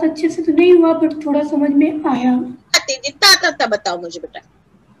बहुत अच्छे से तो नहीं हुआ, बट थोड़ा समझ में आया। जितना आता था बताओ मुझे बेटा।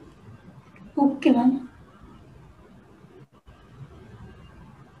 Okay ma'am.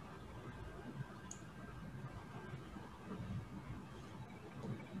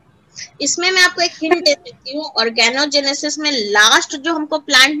 इसमें मैं आपको एक हिंट दे देती हूँ। ऑर्गेनोजेनेसिस में लास्ट जो हमको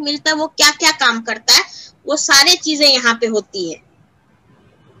प्लांट मिलता है वो क्या क्या काम करता है, वो सारी चीजें यहाँ पे होती है।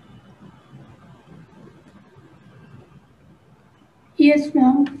 Yes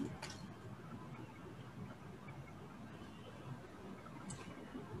ma'am.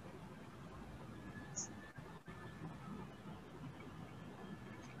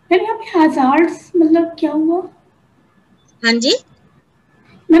 मैम यहाँ पे हजार्ड्स मतलब क्या हुआ? हाँ जी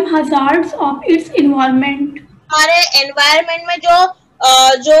ma'am, hazards of its environment, हमारे एनवायरनमेंट में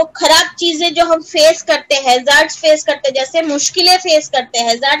जो खराब चीजें जो हम फेस करते हैं, हैजार्ड्स फेस करते हैं, जैसे मुश्किलें फेस करते हैं,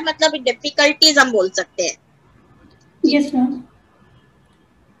 हैजार्ड मतलब डिफिकल्टीज हम बोल सकते हैं। Yes ma'am.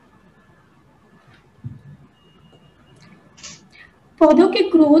 पौधों के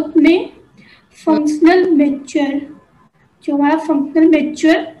ग्रोथ में फंक्शनल मैच्योर, जो हमारा फंक्शनल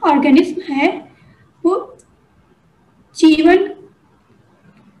मैच्योर ऑर्गेनिज्म है, वो जीवन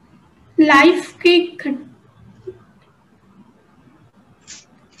लाइफ के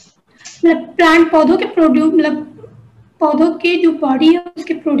मतलब प्लांट पौधों के प्रोड्यूस मतलब पौधों के जो बॉडी है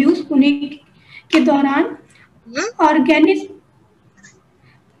उसके प्रोड्यूस होने के दौरान ऑर्गेनिक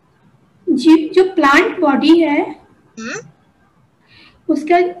जो प्लांट बॉडी है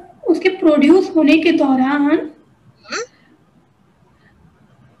उसका उसके प्रोड्यूस होने के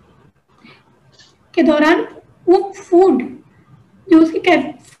दौरान वो फूड जो उसकी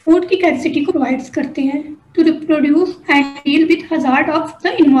फूड की कैपेसिटी को प्रोवाइड्स करते हैं to reproduce and deal with hazard of the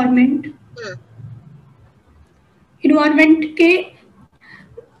environment. Environment के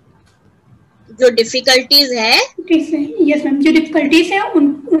जो डिफिकल्टीज है, यस मैम, जो डिफिकल्टीज है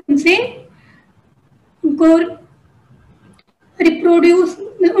उनसे उनको रिप्रोड्यूस,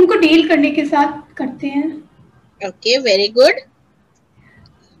 उनको डील करने के साथ करते हैं। Okay, very good.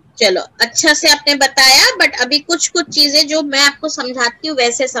 चलो, अच्छा से आपने बताया, बट अभी कुछ चीजें जो मैं आपको समझाती हूँ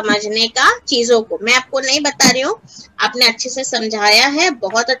वैसे समझने का, चीजों को मैं आपको नहीं बता रही हूँ, आपने अच्छे से समझाया है,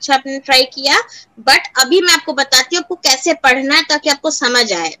 बहुत अच्छा आपने ट्राई किया, बट अभी मैं आपको बताती हूँ आपको कैसे पढ़ना है ताकि आपको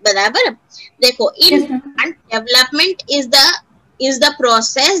समझ आए। बराबर, देखो, in development is the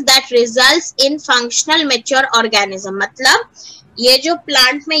process that results in functional mature organism. मतलब ये जो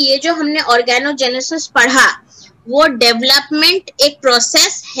प्लांट में ये जो हमने ऑर्गेनोजेनेसिस पढ़ा, वो डेवलपमेंट एक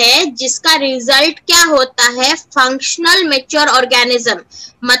प्रोसेस है जिसका रिजल्ट क्या होता है, फंक्शनल मैच्योर ऑर्गेनिज्म।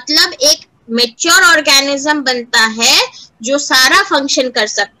 मतलब एक मैच्योर ऑर्गेनिज्म बनता है जो सारा फंक्शन कर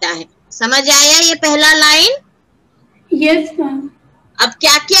सकता है। समझ आया ये पहला लाइन? Yes ma'am. अब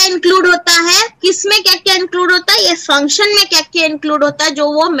क्या क्या इंक्लूड होता है, किसमें क्या क्या इंक्लूड होता है, ये फंक्शन में क्या क्या इंक्लूड होता है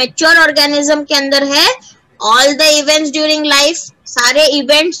जो वो मैच्योर ऑर्गेनिज्म के अंदर है। All the events during life, सारे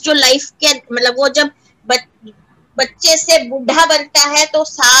इवेंट्स जो लाइफ के, मतलब वो जब बच्चे से बूढ़ा बनता है तो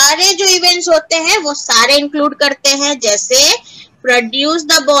सारे जो इवेंट्स होते हैं वो सारे इंक्लूड करते हैं। जैसे produce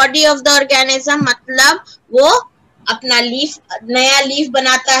the body of the organism, मतलब वो अपना नया लीफ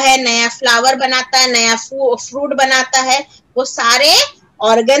बनाता है, नया फ्लावर बनाता है, नया फ्रूट बनाता है, वो सारे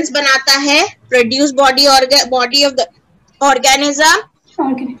ऑर्गन्स बनाता है। Produce body of the organism,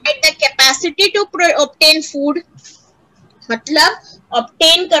 the capacity to obtain food, मतलब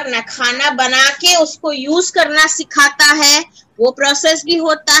ऑब्टेन करना, खाना बना के उसको यूज करना सिखाता है, वो प्रोसेस भी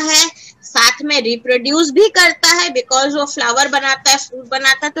होता है। साथ में रिप्रोड्यूस भी करता है, बिकॉज वो फ्लावर बनाता है, फ्रूट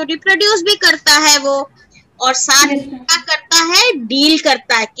बनाता है, तो रिप्रोड्यूस भी करता है वो। और साथ क्या करता है, डील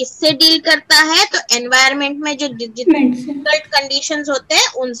करता है। किससे डील करता है, तो एनवायरमेंट में जो डिफिकल्ट कंडीशंस होते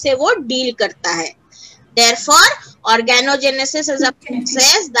हैं उनसे वो डील करता है। Therefore, organogenesis is a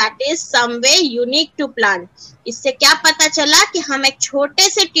process that is some way unique to plant. इससे क्या पता चला कि हम एक छोटे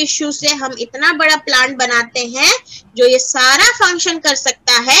से टिश्यू से हम इतना बड़ा प्लांट बनाते हैं जो ये सारा फंक्शन कर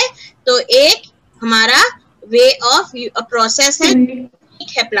सकता है। तो एक हमारा वे ऑफ प्रोसेस है,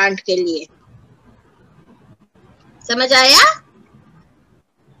 ठीक है प्लांट के लिए। समझ आया?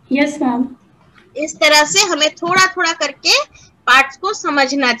 Yes ma'am. इस तरह से हमें थोड़ा थोड़ा करके पार्ट्स को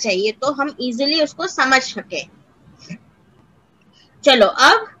समझना चाहिए तो हम इजीली उसको समझ सके। चलो,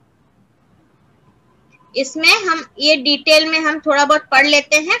 अब इसमें हम ये डिटेल में हम थोड़ा बहुत पढ़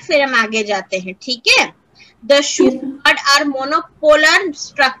लेते हैं, फिर हम आगे जाते हैं, ठीक है। The shoot bud are monopolar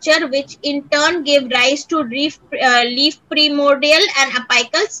structure which in turn give rise to leaf primordial and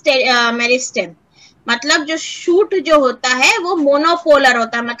apical meristem। मतलब जो शूट जो होता है वो मोनोपोलर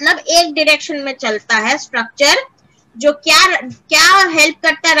होता है, मतलब एक डायरेक्शन में चलता है स्ट्रक्चर, जो क्या हेल्प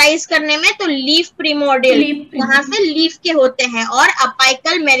करता है राइज करने में, तो लीफ प्रीमोर्डियल, वहां से लीफ के होते हैं, और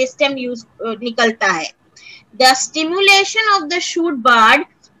अपाइकल मेरिस्टेम निकलता है। The stimulation of the shoot bud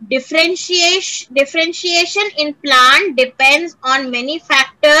differentiation in plant depends on many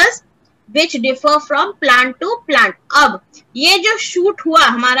factors which differ from plant to plant। अब ये जो शूट हुआ,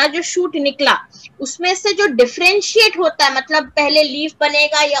 हमारा जो शूट निकला, उसमें से जो डिफरेंशिएट होता है, मतलब पहले लीफ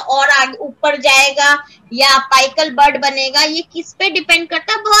बनेगा या और आगे ऊपर जाएगा या अपाइकल बड बनेगा, ये किस पे डिपेंड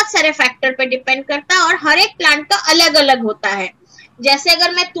करता है, बहुत सारे फैक्टर पे डिपेंड करता है, और हर एक प्लांट का अलग अलग होता है। जैसे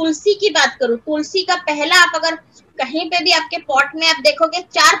अगर मैं तुलसी की बात करूं, तुलसी का पहला आप अगर कहीं पे भी आपके पॉट में आप देखोगे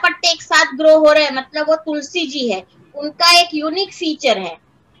 4 पत्ते एक साथ ग्रो हो रहे हैं, मतलब वो तुलसी जी है, उनका एक यूनिक फीचर है,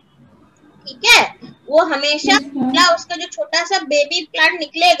 ठीक है। वो हमेशा उसका जो छोटा सा बेबी प्लांट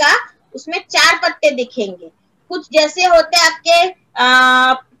निकलेगा उसमें 4 पत्ते दिखेंगे। कुछ जैसे होते हैं आपके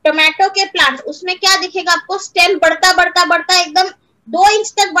टोमेटो के प्लांट, उसमें क्या दिखेगा आपको, स्टेम बढ़ता बढ़ता बढ़ता एकदम 2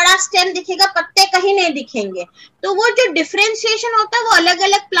 इंच तक बड़ा स्टेम दिखेगा, पत्ते कहीं नहीं दिखेंगे। तो वो जो डिफरेंशिएशन होता है वो अलग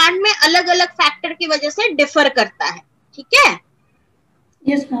अलग प्लांट में अलग अलग फैक्टर की वजह से डिफर करता है, ठीक है।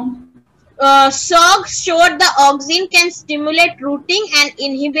 Yes ma'am. Salk showed the auxin can stimulate rooting and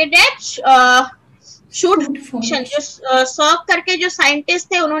inhibited shoot function। जो सॉक करके जो साइंटिस्ट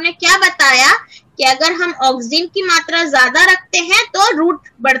थे उन्होंने क्या बताया कि अगर हम ऑक्सिन की मात्रा ज्यादा रखते हैं तो रूट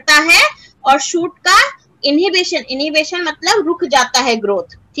बढ़ता है और शूट का इनहिबिशन मतलब रुक जाता है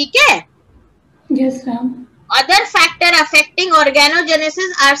ग्रोथ, ठीक है। Yes ma'am. Other factor affecting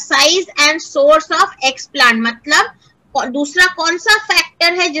organogenesis are size and source of explant. मतलब दूसरा कौन सा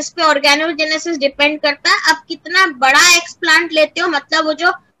फैक्टर है जिसपे ऑर्गेनोजेनेसिस डिपेंड करता है? आप कितना बड़ा एक्सप्लांट लेते हो, मतलब वो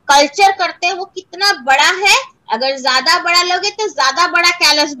जो कल्चर करते हैं वो कितना बड़ा है। अगर ज्यादा बड़ा लोगे तो ज्यादा बड़ा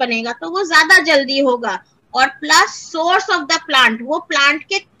कैलस बनेगा, तो वो ज्यादा जल्दी होगा। और plus source of the plant, वो प्लांट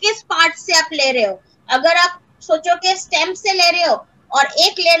के किस पार्ट से आप ले रहे हो। अगर आप सोचो कि स्टेम से ले रहे हो और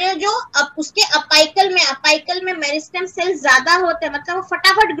एक ले रहे हो जो अब उसके अपाइकल में मेरिस्टेम सेल ज्यादा होते हैं, मतलब वो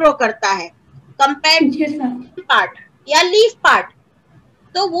फटाफट ग्रो करता है कंपेयर पार्ट या लीफ पार्ट,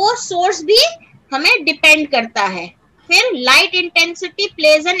 तो वो सोर्स भी हमें डिपेंड करता है। फिर light intensity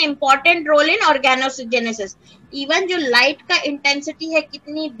plays an important role in organogenesis. Even जो लाइट का इंटेंसिटी है,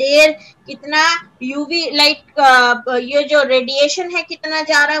 कितनी देर, कितना यूवी लाइट ये जो रेडिएशन है कितना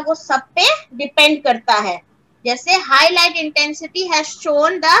जा रहा है, वो सब पे डिपेंड करता है। जैसे high light intensity has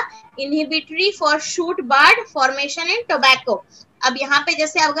shown the inhibitory for shoot bud formation in tobacco. अब यहाँ पे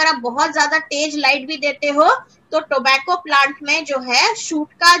जैसे अगर आप बहुत ज्यादा तेज लाइट भी देते हो तो टोबैको प्लांट में जो है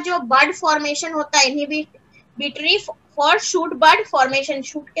शूट का जो बर्ड फॉर्मेशन होता है, inhibitory for shoot bud formation,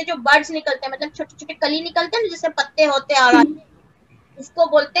 shoot के जो बर्ड्स निकलते हैं, मतलब छोटे छोटे कली निकलते हैं जैसे पत्ते होते हैं, और उसको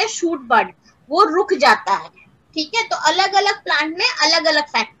बोलते हैं शूट बर्ड, वो रुक जाता है। ठीक है, तो अलग अलग प्लांट में अलग अलग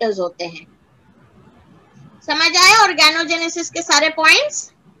फैक्टर्स होते हैं। समझ आया ऑर्गेनोजेनेसिस के सारे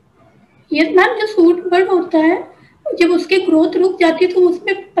पॉइंट्स? यस मैम, जो शूट बर्ड होता है जब उसकी ग्रोथ रुक जाती है तो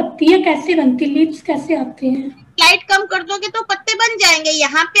उसमें पत्तियां कैसे बनती, लीव्स कैसे आते हैं? लाइट कम कर दोगे तो पत्ते बन जाएंगे।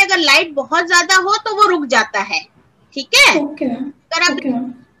 यहाँ पे अगर लाइट बहुत ज्यादा हो तो वो रुक जाता है। ठीक है, अगर आप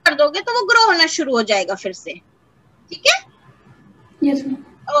कर दोगे तो वो ग्रो होना शुरू हो जाएगा फिर से। ठीक है, yes ma'am.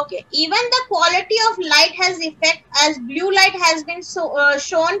 Okay, even the quality of light has effect as blue light has been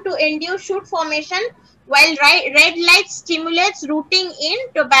shown to induce shoot formation while red light stimulates rooting in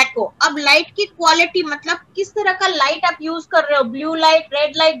tobacco. अब लाइट की क्वालिटी मतलब किस तरह का लाइट आप यूज कर रहे हो, blue light,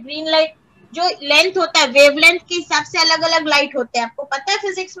 red light, green light, जो लेंथ होता है वेव लेंथ के हिसाब से अलग अलग लाइट होते हैं। आपको पता है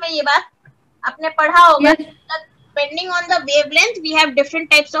फिजिक्स में ये बात आपने पढ़ा होगा। Depending on the wavelength we have different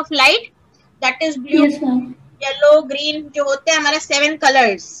types of light, that is blue, yellow, green, जो होते हैं हमारे 7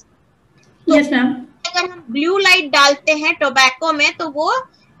 कलर्स। तो अगर हम ब्लू लाइट डालते हैं टोबैको में तो वो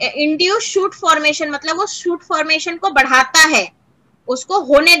इंड्यूस शूट फॉर्मेशन, मतलब वो शूट फॉर्मेशन को बढ़ाता है, उसको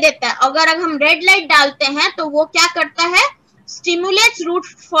होने देता है। अगर हम रेड लाइट डालते हैं तो वो क्या करता है, स्टिमुलेट्स रूट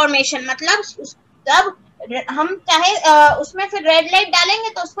फॉर्मेशन, मतलब जब हम चाहे उसमें फिर रेड लाइट डालेंगे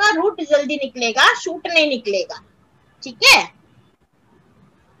तो उसका रूट जल्दी निकलेगा, शूट नहीं निकलेगा। ठीक है,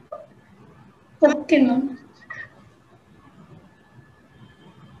 ओके मैम।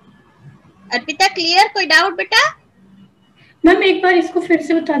 अर्पिता क्लियर? कोई डाउट बेटा? मैम एक बार इसको फिर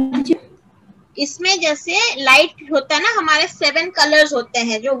से बता दीजिए। इसमें जैसे लाइट होता है ना, हमारे 7 कलर्स होते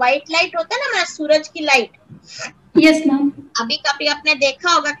हैं। जो व्हाइट लाइट होता है ना हमारा सूरज की लाइट, यस मैम। अभी कभी आपने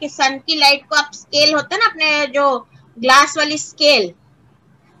देखा होगा कि सन की लाइट को आप स्केल होता है ना अपने जो ग्लास वाली स्केल,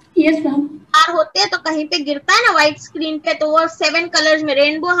 यस मैम, तार होते हैं तो कहीं पे गिरता है ना व्हाइट स्क्रीन पे, तो वो 7 कलर्स में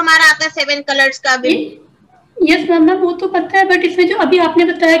रेनबो हमारा आता है 7 कलर्स का भी। यस मैम, वो तो पता है, बट इसमें जो अभी आपने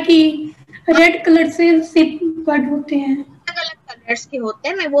बताया कि रेड कलर से बर्ड होते हैं, अलग अलग कलर्स के होते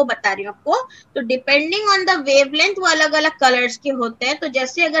हैं, मैं वो बता रही हूँ आपको। तो डिपेंडिंग ऑन द वेवलेंथ वो अलग अलग कलर्स के होते हैं। तो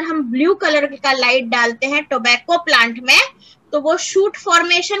जैसे अगर हम ब्लू कलर का लाइट डालते हैं टोबैको प्लांट में तो वो शूट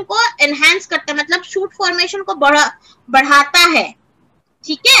फॉर्मेशन को एनहांस करता है, मतलब शूट फॉर्मेशन को बढ़ाता है।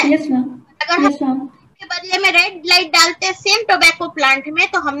 ठीक है, यस मैम। अगर हम के बदले में रेड लाइट डालते हैं सेम टोबैको प्लांट में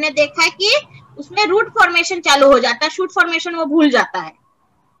तो हमने देखा है कि उसमें रूट फॉर्मेशन चालू हो जाता है, शूट फॉर्मेशन वो भूल जाता है।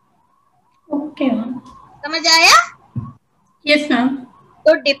 ओके मैम, समझ आया? Yes ma'am.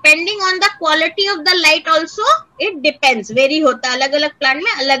 तो depending on the quality of the light also it depends, very होता है, अलग अलग प्लांट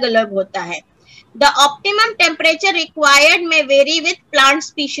में अलग अलग होता है। द ऑप्टिमम टेम्परेचर रिक्वायर्ड में वेरी विथ प्लांट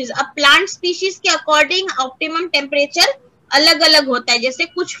स्पीशीज। अब प्लांट स्पीशीज के अकॉर्डिंग ऑप्टिमम टेम्परेचर अलग अलग होता है। जैसे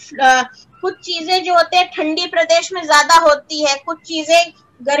कुछ चीजें जो होते हैं ठंडी प्रदेश में ज्यादा होती है, कुछ चीजें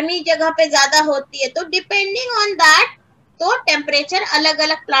गर्मी जगह पे ज्यादा होती है, तो डिपेंडिंग ऑन दैट तो टेम्परेचर अलग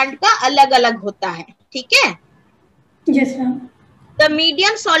अलग प्लांट का अलग अलग होता है। ठीक है, yes ma'am. The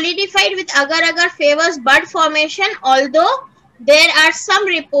medium solidified with agar-agar favors bud formation, although there are some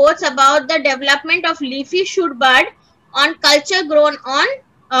reports about the development of leafy shoot bud on culture grown on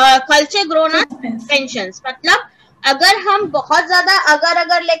suspensions। मतलब अगर हम बहुत ज्यादा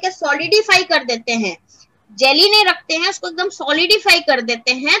अगर लेके सॉलिडिफाई कर देते हैं, जेली नहीं रखते हैं, उसको एकदम सॉलिडिफाई कर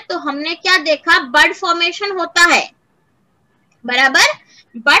देते हैं, तो हमने क्या देखा, बड फॉर्मेशन होता है, बराबर।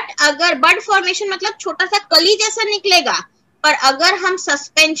 बट अगर बड फॉर्मेशन मतलब छोटा सा कली जैसा निकलेगा, पर अगर हम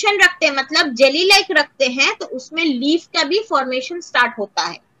सस्पेंशन रखते हैं मतलब जेली लाइक रखते हैं तो उसमें लीफ का भी फॉर्मेशन स्टार्ट होता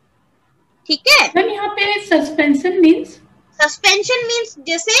है। ठीक है मैम यहाँ पे सस्पेंशन मीन्स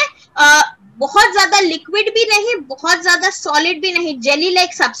जैसे बहुत ज्यादा लिक्विड भी नहीं, बहुत ज्यादा सॉलिड भी नहीं, जेली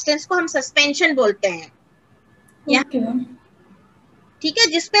लाइक सब्सटेंस को हम सस्पेंशन बोलते हैं। okay. ठीक है,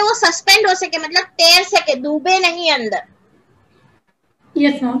 जिसपे वो सस्पेंड हो सके, मतलब तैर सके, डूबे नहीं अंदर।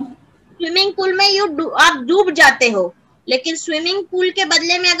 Yes ma'am. स्विमिंग पूल में आप डूब जाते हो, लेकिन स्विमिंग पूल के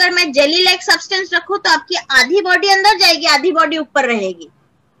बदले में अगर मैं जेली लाइक सब्सटेंस रखूं तो आपकी आधी बॉडी अंदर जाएगी, आधी बॉडी ऊपर रहेगी,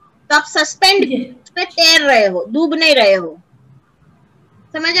 तो आप सस्पेंड पे तैर रहे हो, डूब नहीं रहे हो।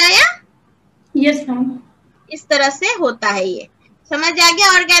 समझ आया? Yes ma'am. इस तरह से होता है ये। समझ आ गया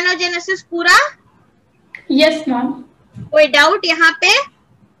ऑर्गेनोजेनेसिस पूरा? Yes ma'am. कोई डाउट यहाँ पे?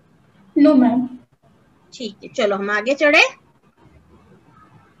 No ma'am. ठीक है, चलो हम आगे चढ़े।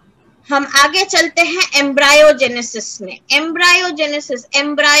 हम आगे चलते हैं एम्ब्रायोजेनेसिस में। एम्ब्रायोजेनेसिस,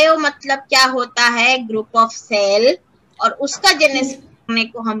 एम्ब्रायो मतलब क्या होता है? ग्रुप ऑफ सेल, और उसका जेनेसिस करने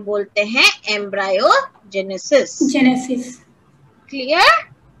को हम बोलते हैं एम्ब्रायोजेनेसिस। क्लियर?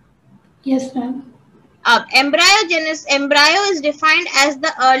 Yes ma'am. अब embryo is defined as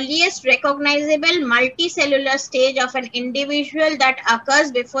the earliest recognizable multicellular stage of an individual that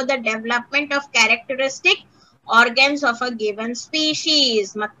occurs before the development of characteristic organs of a given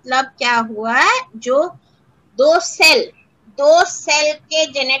species। मतलब क्या हुआ है? जो दो सेल के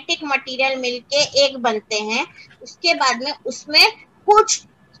जेनेटिक मटेरियल मिलके एक बनते हैं, उसके बाद में उसमें कुछ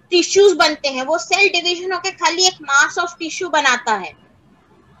टिश्यूज बनते हैं, वो सेल डिवीजन होके खाली एक मास ऑफ टिश्यू बनाता है।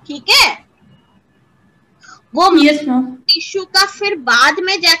 ठीक है, वो टिश्यू का फिर बाद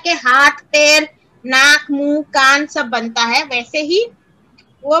में जाके हाथ, पैर, नाक, मुंह, कान सब बनता है। वैसे ही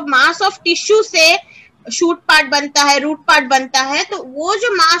वो मास ऑफ टिश्यू से शूट पार्ट बनता है, रूट पार्ट बनता है। तो वो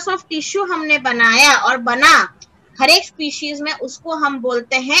जो मास ऑफ टिश्यू हमने बनाया और बना हर एक स्पीशीज में, उसको हम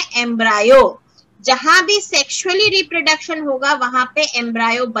बोलते हैं एम्ब्रायो। जहां भी सेक्सुअली रिप्रोडक्शन होगा वहां पे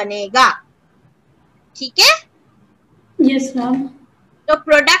एम्ब्रायो बनेगा। ठीक है? Yes ma'am. The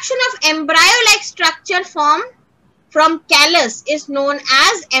production of embryo-like structure from callus is known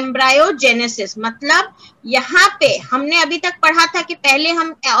as embryogenesis। मतलब यहाँ पे हमने अभी तक पढ़ा था कि पहले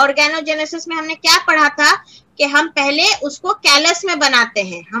हम ऑर्गेनोजेनेसिस में हमने क्या पढ़ा था कि हम पहले उसको कैलस में बनाते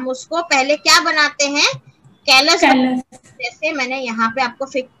हैं। हम उसको पहले क्या बनाते हैं? कैलस। जैसे मैंने यहाँ पे आपको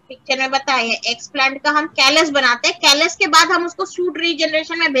पिक्चर में बताया, एक्स प्लांट का हम कैलस बनाते हैं। कैलस के बाद हम उसको शूट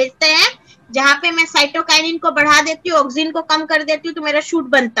रीजनरेशन में भेजते हैं, जहां पे मैं साइटोकाइनिन को बढ़ा देती हूँ, ऑक्सिन को कम कर देती हूँ, तो मेरा शूट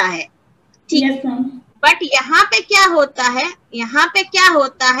बनता है। ठीक है, बट यहाँ पे क्या होता है? यहाँ पे क्या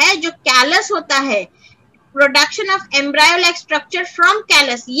होता है? जो कैलस होता है, production of embryo like structure from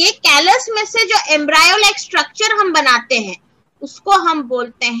callus, ये कैलस में से जो एम्ब्रायो लाइक स्ट्रक्चर हम बनाते हैं उसको हम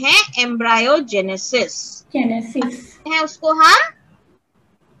बोलते हैं एम्ब्रायोजेनेसिस। है उसको हम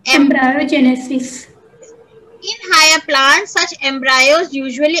embryogenesis। In higher plants, such embryos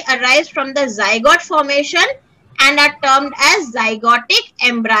usually arise from the zygote formation and are termed as zygotic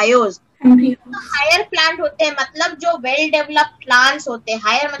embryos। तो हायर प्लांट होते हैं, मतलब जो वेल डेवलप्ड प्लांट्स होते हैं,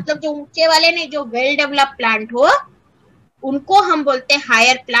 हायर मतलब जो ऊंचे वाले नहीं, जो वेल डेवलप्ड प्लांट हो उनको हम बोलते हैं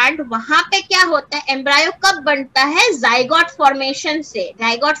हायर प्लांट। वहां पे क्या होता है? एम्ब्रायो कब बनता है? जाइगोट फॉर्मेशन से,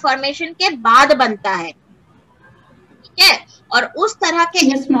 जाइगोट फॉर्मेशन के बाद बनता है। ठीक है, और उस तरह के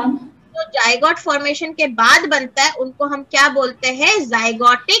जो जाइगोट फॉर्मेशन के बाद बनता है उनको हम क्या बोलते हैं?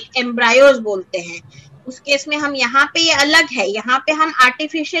 जाइगोटिक एम्ब्रायोज बोलते हैं। उस केस में हम यहाँ पे ये अलग है, यहाँ पे हम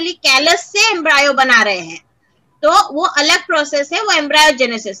आर्टिफिशियली कैलस से एम्ब्रायो बना रहे हैं, तो वो अलग प्रोसेस है, वो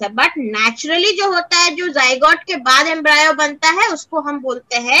एम्ब्रायोजेनेसिस है। बट नेचुरली जो होता है, जो जाइगोट के बाद एम्ब्रायो बनता है, उसको हम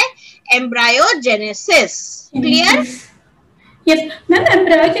बोलते हैं एम्ब्रायोजेनेसिस। क्लियर? Yes ma'am.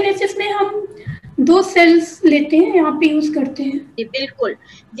 एम्ब्रायोजेनेसिस में हम दो सेल्स लेते हैं, यहाँ पे यूज करते हैं। जी बिल्कुल।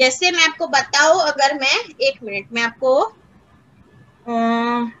 जैसे मैं आपको बताऊं, अगर मैं एक मिनट में आपको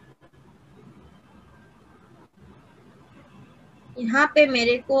यहाँ पे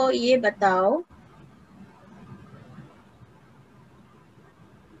मेरे को ये बताओ,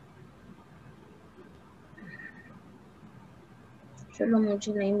 चलो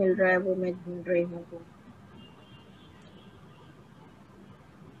मुझे नहीं मिल रहा है, वो मैं ढूंढ रही हूँ।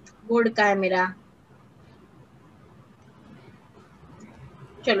 बोर्ड का है मेरा,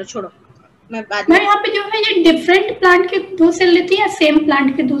 चलो छोड़ो, मैं बाद में। यहाँ पे जो है ये डिफरेंट प्लांट के दो सेल लेती है या सेम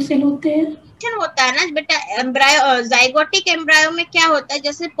प्लांट के दो सेल होते हैं? होता है ना बेटा, एम्ब्रायो, जाइगोटिक एम्ब्रायो में क्या होता है?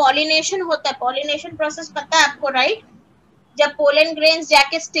 जैसे पॉलिनेशन होता है, पॉलिनेशन प्रोसेस पता है आपको, राइट? जब पोलन ग्रेन्स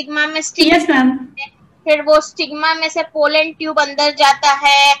जाके स्टिग्मा में यस मैम, फिर वो स्टिग्मा में से पोलन ट्यूब अंदर जाता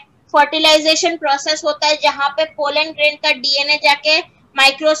है। फर्टिलाइजेशन प्रोसेस होता है, जहाँ पे पोलन ग्रेन का डीएनए जाके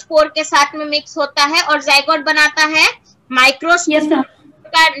माइक्रोस्पोर के साथ में मिक्स होता है और जाइगोट बनाता है। माइक्रोस्पोर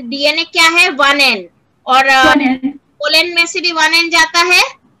का डीएनए क्या है? 1N, और पोलन में से भी 1N जाता है।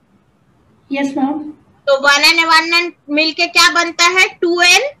 Yes ma'am. तो 1n मिलके क्या बनता है,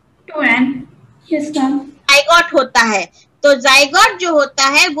 2n। 2n। Yes ma'am. Zygote होता है। तो जाइगोट जो होता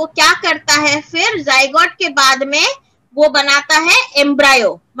है वो क्या करता है, फिर जाइगोट के बाद में वो बनाता है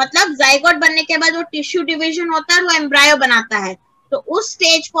एम्ब्रायो। मतलब जाइगोट बनने के बाद वो टिश्यू डिवीजन होता है और वो एम्ब्रायो बनाता है। तो उस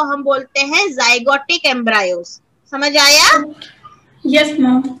स्टेज को हम बोलते हैं जाइगोटिक एम्ब्रायोस। समझ आया? Yes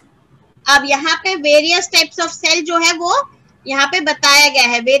ma'am. अब यहाँ पे वेरियस टाइप्स ऑफ सेल जो है वो यहाँ पे बताया गया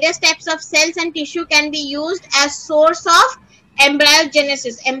है। Various types of sales and tissue can be used as source of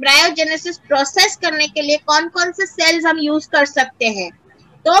एम्ब्रायोजेनेसिस। एम्ब्रायोजेनेसिस process करने के लिए कौन कौन से सेल्स हम यूज कर सकते हैं?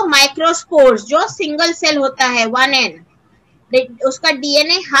 तो माइक्रोस्पोर्स जो सिंगल सेल होता है 1n, उसका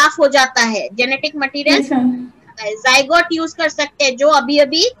डीएनए हाफ हो जाता है, जेनेटिक मटेरियल। जाइगोट यूज कर सकते हैं जो अभी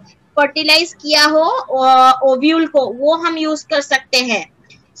अभी फर्टिलाइज किया हो ओव्यूल को, वो हम यूज कर सकते हैं।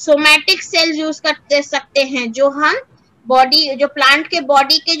 सोमैटिक सेल्स यूज कर सकते हैं जो हम बॉडी, जो प्लांट के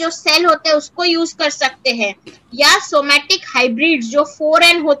बॉडी के जो सेल होते हैं उसको यूज कर सकते हैं। या सोमैटिक हाइब्रिड्स जो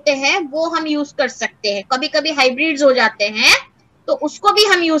 4n होते हैं वो हम यूज कर सकते हैं। कभी कभी हाइब्रिड्स हो जाते हैं तो उसको भी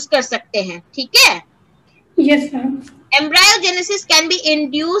हम यूज कर सकते हैं। ठीक है? Yes ma'am. Embryogenesis can be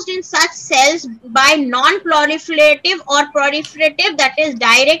induced in such cells by non-proliferative or proliferative, that is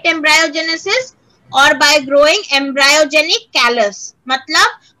direct embryogenesis, or by growing embryogenic callus।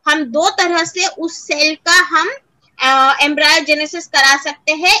 मतलब हम दो तरह से उस सेल का हम एम्ब्रायोजेनेसिस करा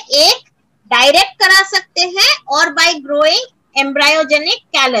सकते हैं। एक डायरेक्ट करा सकते हैं और बाय ग्रोइंग एम्ब्रायोजेनिक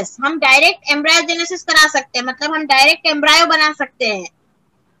कैलस। हम डायरेक्ट एम्ब्रायोजेनेसिस करा सकते हैं, मतलब हम डायरेक्ट एम्ब्रायो बना सकते हैं।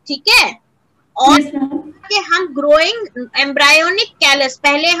 ठीक है? और कि हम ग्रोइंग एम्ब्रायोनिक कैलस,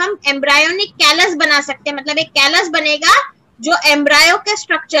 पहले हम एम्ब्रायोनिक कैलस बना सकते हैं, मतलब एक कैलस बनेगा जो एम्ब्रायो के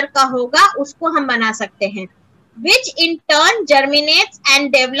स्ट्रक्चर का होगा, उसको हम बना सकते हैं। which in turn germinates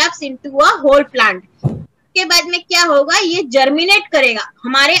and develops into a whole plant। के बाद में क्या होगा, ये जर्मिनेट करेगा।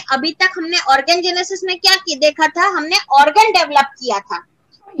 हमारे अभी तक हमने ऑर्गन जेनेसिस में क्या देखा था, हमने ऑर्गन डेवलप किया था।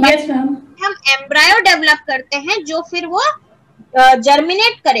 yes, हम एम्ब्रायो डेवलप करते हैं जो फिर वो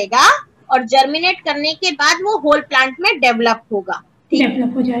जर्मिनेट करेगा और जर्मिनेट करने के बाद वो होल प्लांट में डेवलप होगा।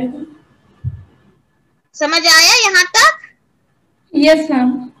 डेवलप हो जाएगा। समझ आया यहाँ तक? Yes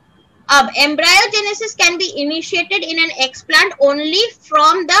ma'am. अब embryogenesis can be initiated in an explant only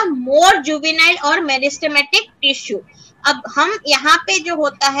from the more juvenile or meristematic tissue। अब हम यहाँ पे जो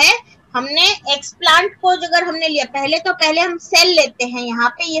होता है, हमने एक्सप्लांट को अगर हमने लिया, पहले हम सेल लेते हैं, यहाँ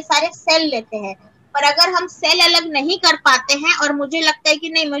पे ये सारे सेल लेते हैं, पर अगर हम सेल अलग नहीं कर पाते हैं और मुझे लगता है कि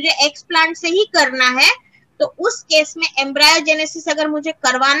नहीं मुझे एक्सप्लांट से ही करना है, तो उस केस में एम्ब्रायोजेनेसिस अगर मुझे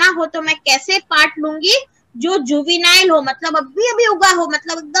करवाना हो तो मैं कैसे पार्ट लूंगी, जो जुविनाइल हो, मतलब अभी उगा हो,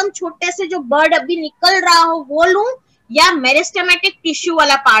 मतलब एकदम छोटे से जो बर्ड अभी निकल रहा हो वो लूं, या मेरिस्टेमेटिक टिश्यू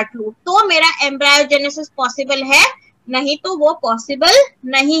वाला पार्ट लूं, तो मेरा एम्ब्रायोजेनेसिस पॉसिबल है। नहीं तो वो पॉसिबल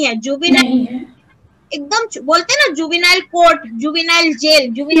नहीं है। जुविनाइल एकदम बोलते हैं ना, juvenile court, juvenile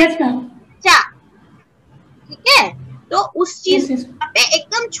jail, juvenile, ठीक है? तो उस चीज पे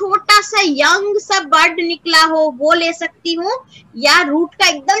एकदम छोटा सा यंग सा बर्ड निकला हो वो ले सकती हूँ, या रूट का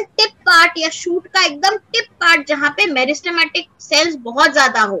एकदम टिप पार्ट या शूट का एकदम टिप पार्ट जहाँ पे मेरिस्टेमेटिक सेल्स बहुत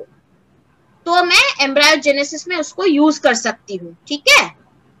ज्यादा हो, तो मैं एम्ब्रायोजेनेसिस में उसको यूज कर सकती हूँ। ठीक है?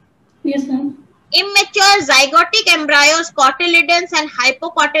 Yes ma'am. Immature zygotic embryos, cotyledons and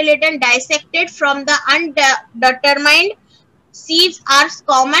hypocotyledon dissected from the undetermined seeds are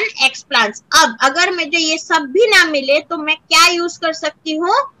common explants। अब अगर मुझे ये सब भी ना मिले तो मैं क्या यूज कर सकती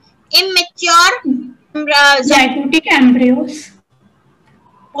हूँ? Immature zygotic embryos,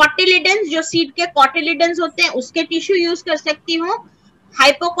 cotyledons, जो सीड के cotyledons होते हैं उसके टिश्यू यूज कर सकती हूँ।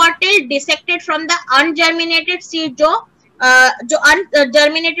 Hypocotyl dissected from the अनजर्मिनेटेड seed, जो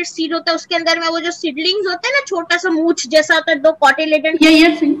अनजर्मिनेटेड सीड होता है उसके अंदर में वो जो सीडलिंग्स होते हैं ना, छोटा सा मूछ जैसा होता है, दो कॉटिलेडन,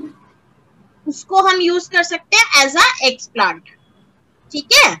 उसको हम यूज कर सकते हैं एज अ एक्सप्लांट।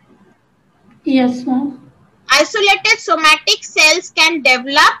 ठीक है? Yes ma'am. Isolated somatic cells can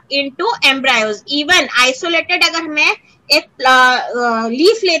develop into embryos. Even isolated, अगर मैं एक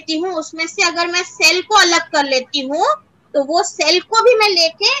लीफ लेती हूँ उसमें से अगर मैं सेल को अलग कर लेती हूँ तो वो सेल को भी मैं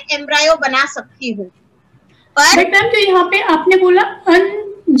लेके एम्ब्रायो बना सकती हूँ। बट मैम जो यहाँ पे आपने बोला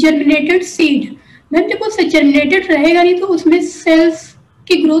अनजर्मिनेटेड सीड, मैम जब वो जर्मिनेटेड रहेगा नहीं तो उसमें सेल्स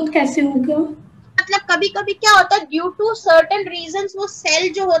की ग्रोथ कैसे होगा? मतलब कभी कभी क्या होता है, ड्यू टू सर्टेन रीजंस वो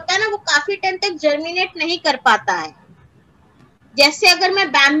सेल जो होता है ना वो काफी टाइम तक जर्मिनेट नहीं कर पाता है। जैसे अगर मैं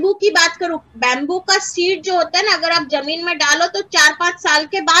बैम्बू की बात करूं, बैम्बू का सीड जो होता है ना, अगर आप जमीन में डालो तो 4-5 साल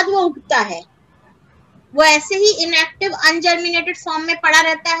के बाद वो उगता है। वो ऐसे ही इनएक्टिव अनजर्मिनेटेड फॉर्म में पड़ा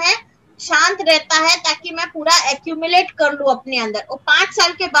रहता है, शांत रहता है, ताकि मैं पूरा एक्यूमुलेट कर लूं अपने अंदर। और 5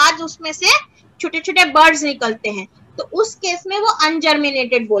 साल के बाद उसमें से छोटे छोटे बर्ड्स निकलते हैं, तो उस केस में वो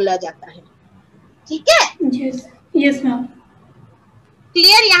अनजर्मिनेटेड बोला जाता है। ठीक है? Yes yes ma'am.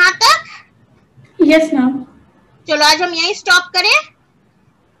 क्लियर यहाँ तक? Yes ma'am. चलो आज हम यहीं स्टॉप करें।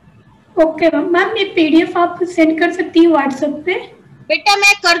 Okay ma'am. मैम ये पीडीएफ आप सेंड कर सकती हैं व्हाट्सएप पे? बेटा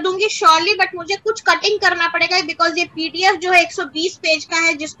मैं कर दूंगी श्योरली, बट मुझे कुछ कटिंग करना पड़ेगा बिकॉज ये पीडीएफ जो है 120 पेज का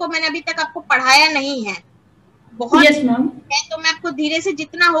है, जिसको मैंने अभी तक आपको पढ़ाया नहीं है, बहुत यस मैम। है। तो मैं आपको धीरे से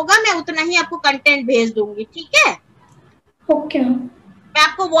जितना होगा मैं उतना ही आपको कंटेंट भेज दूंगी, ठीक है? Okay ma'am. मैं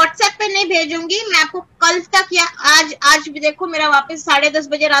आपको व्हाट्सएप पे नहीं भेजूंगी, मैं आपको कल तक या आज भी देखो मेरा वापस 10:30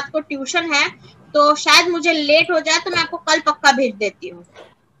 बजे रात को ट्यूशन है, तो शायद मुझे लेट हो जाए, तो मैं आपको कल पक्का भेज देती हूँ।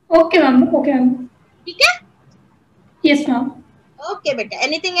 Okay ma'am. Okay ma'am. ठीक है? Yes ma'am. ओके बेटा,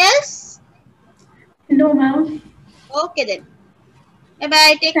 anything else? No ma'am. Okay then, bye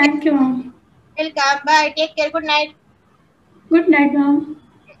bye, take care. Thank you ma'am. Welcome, bye, take care, good night. Good night ma'am.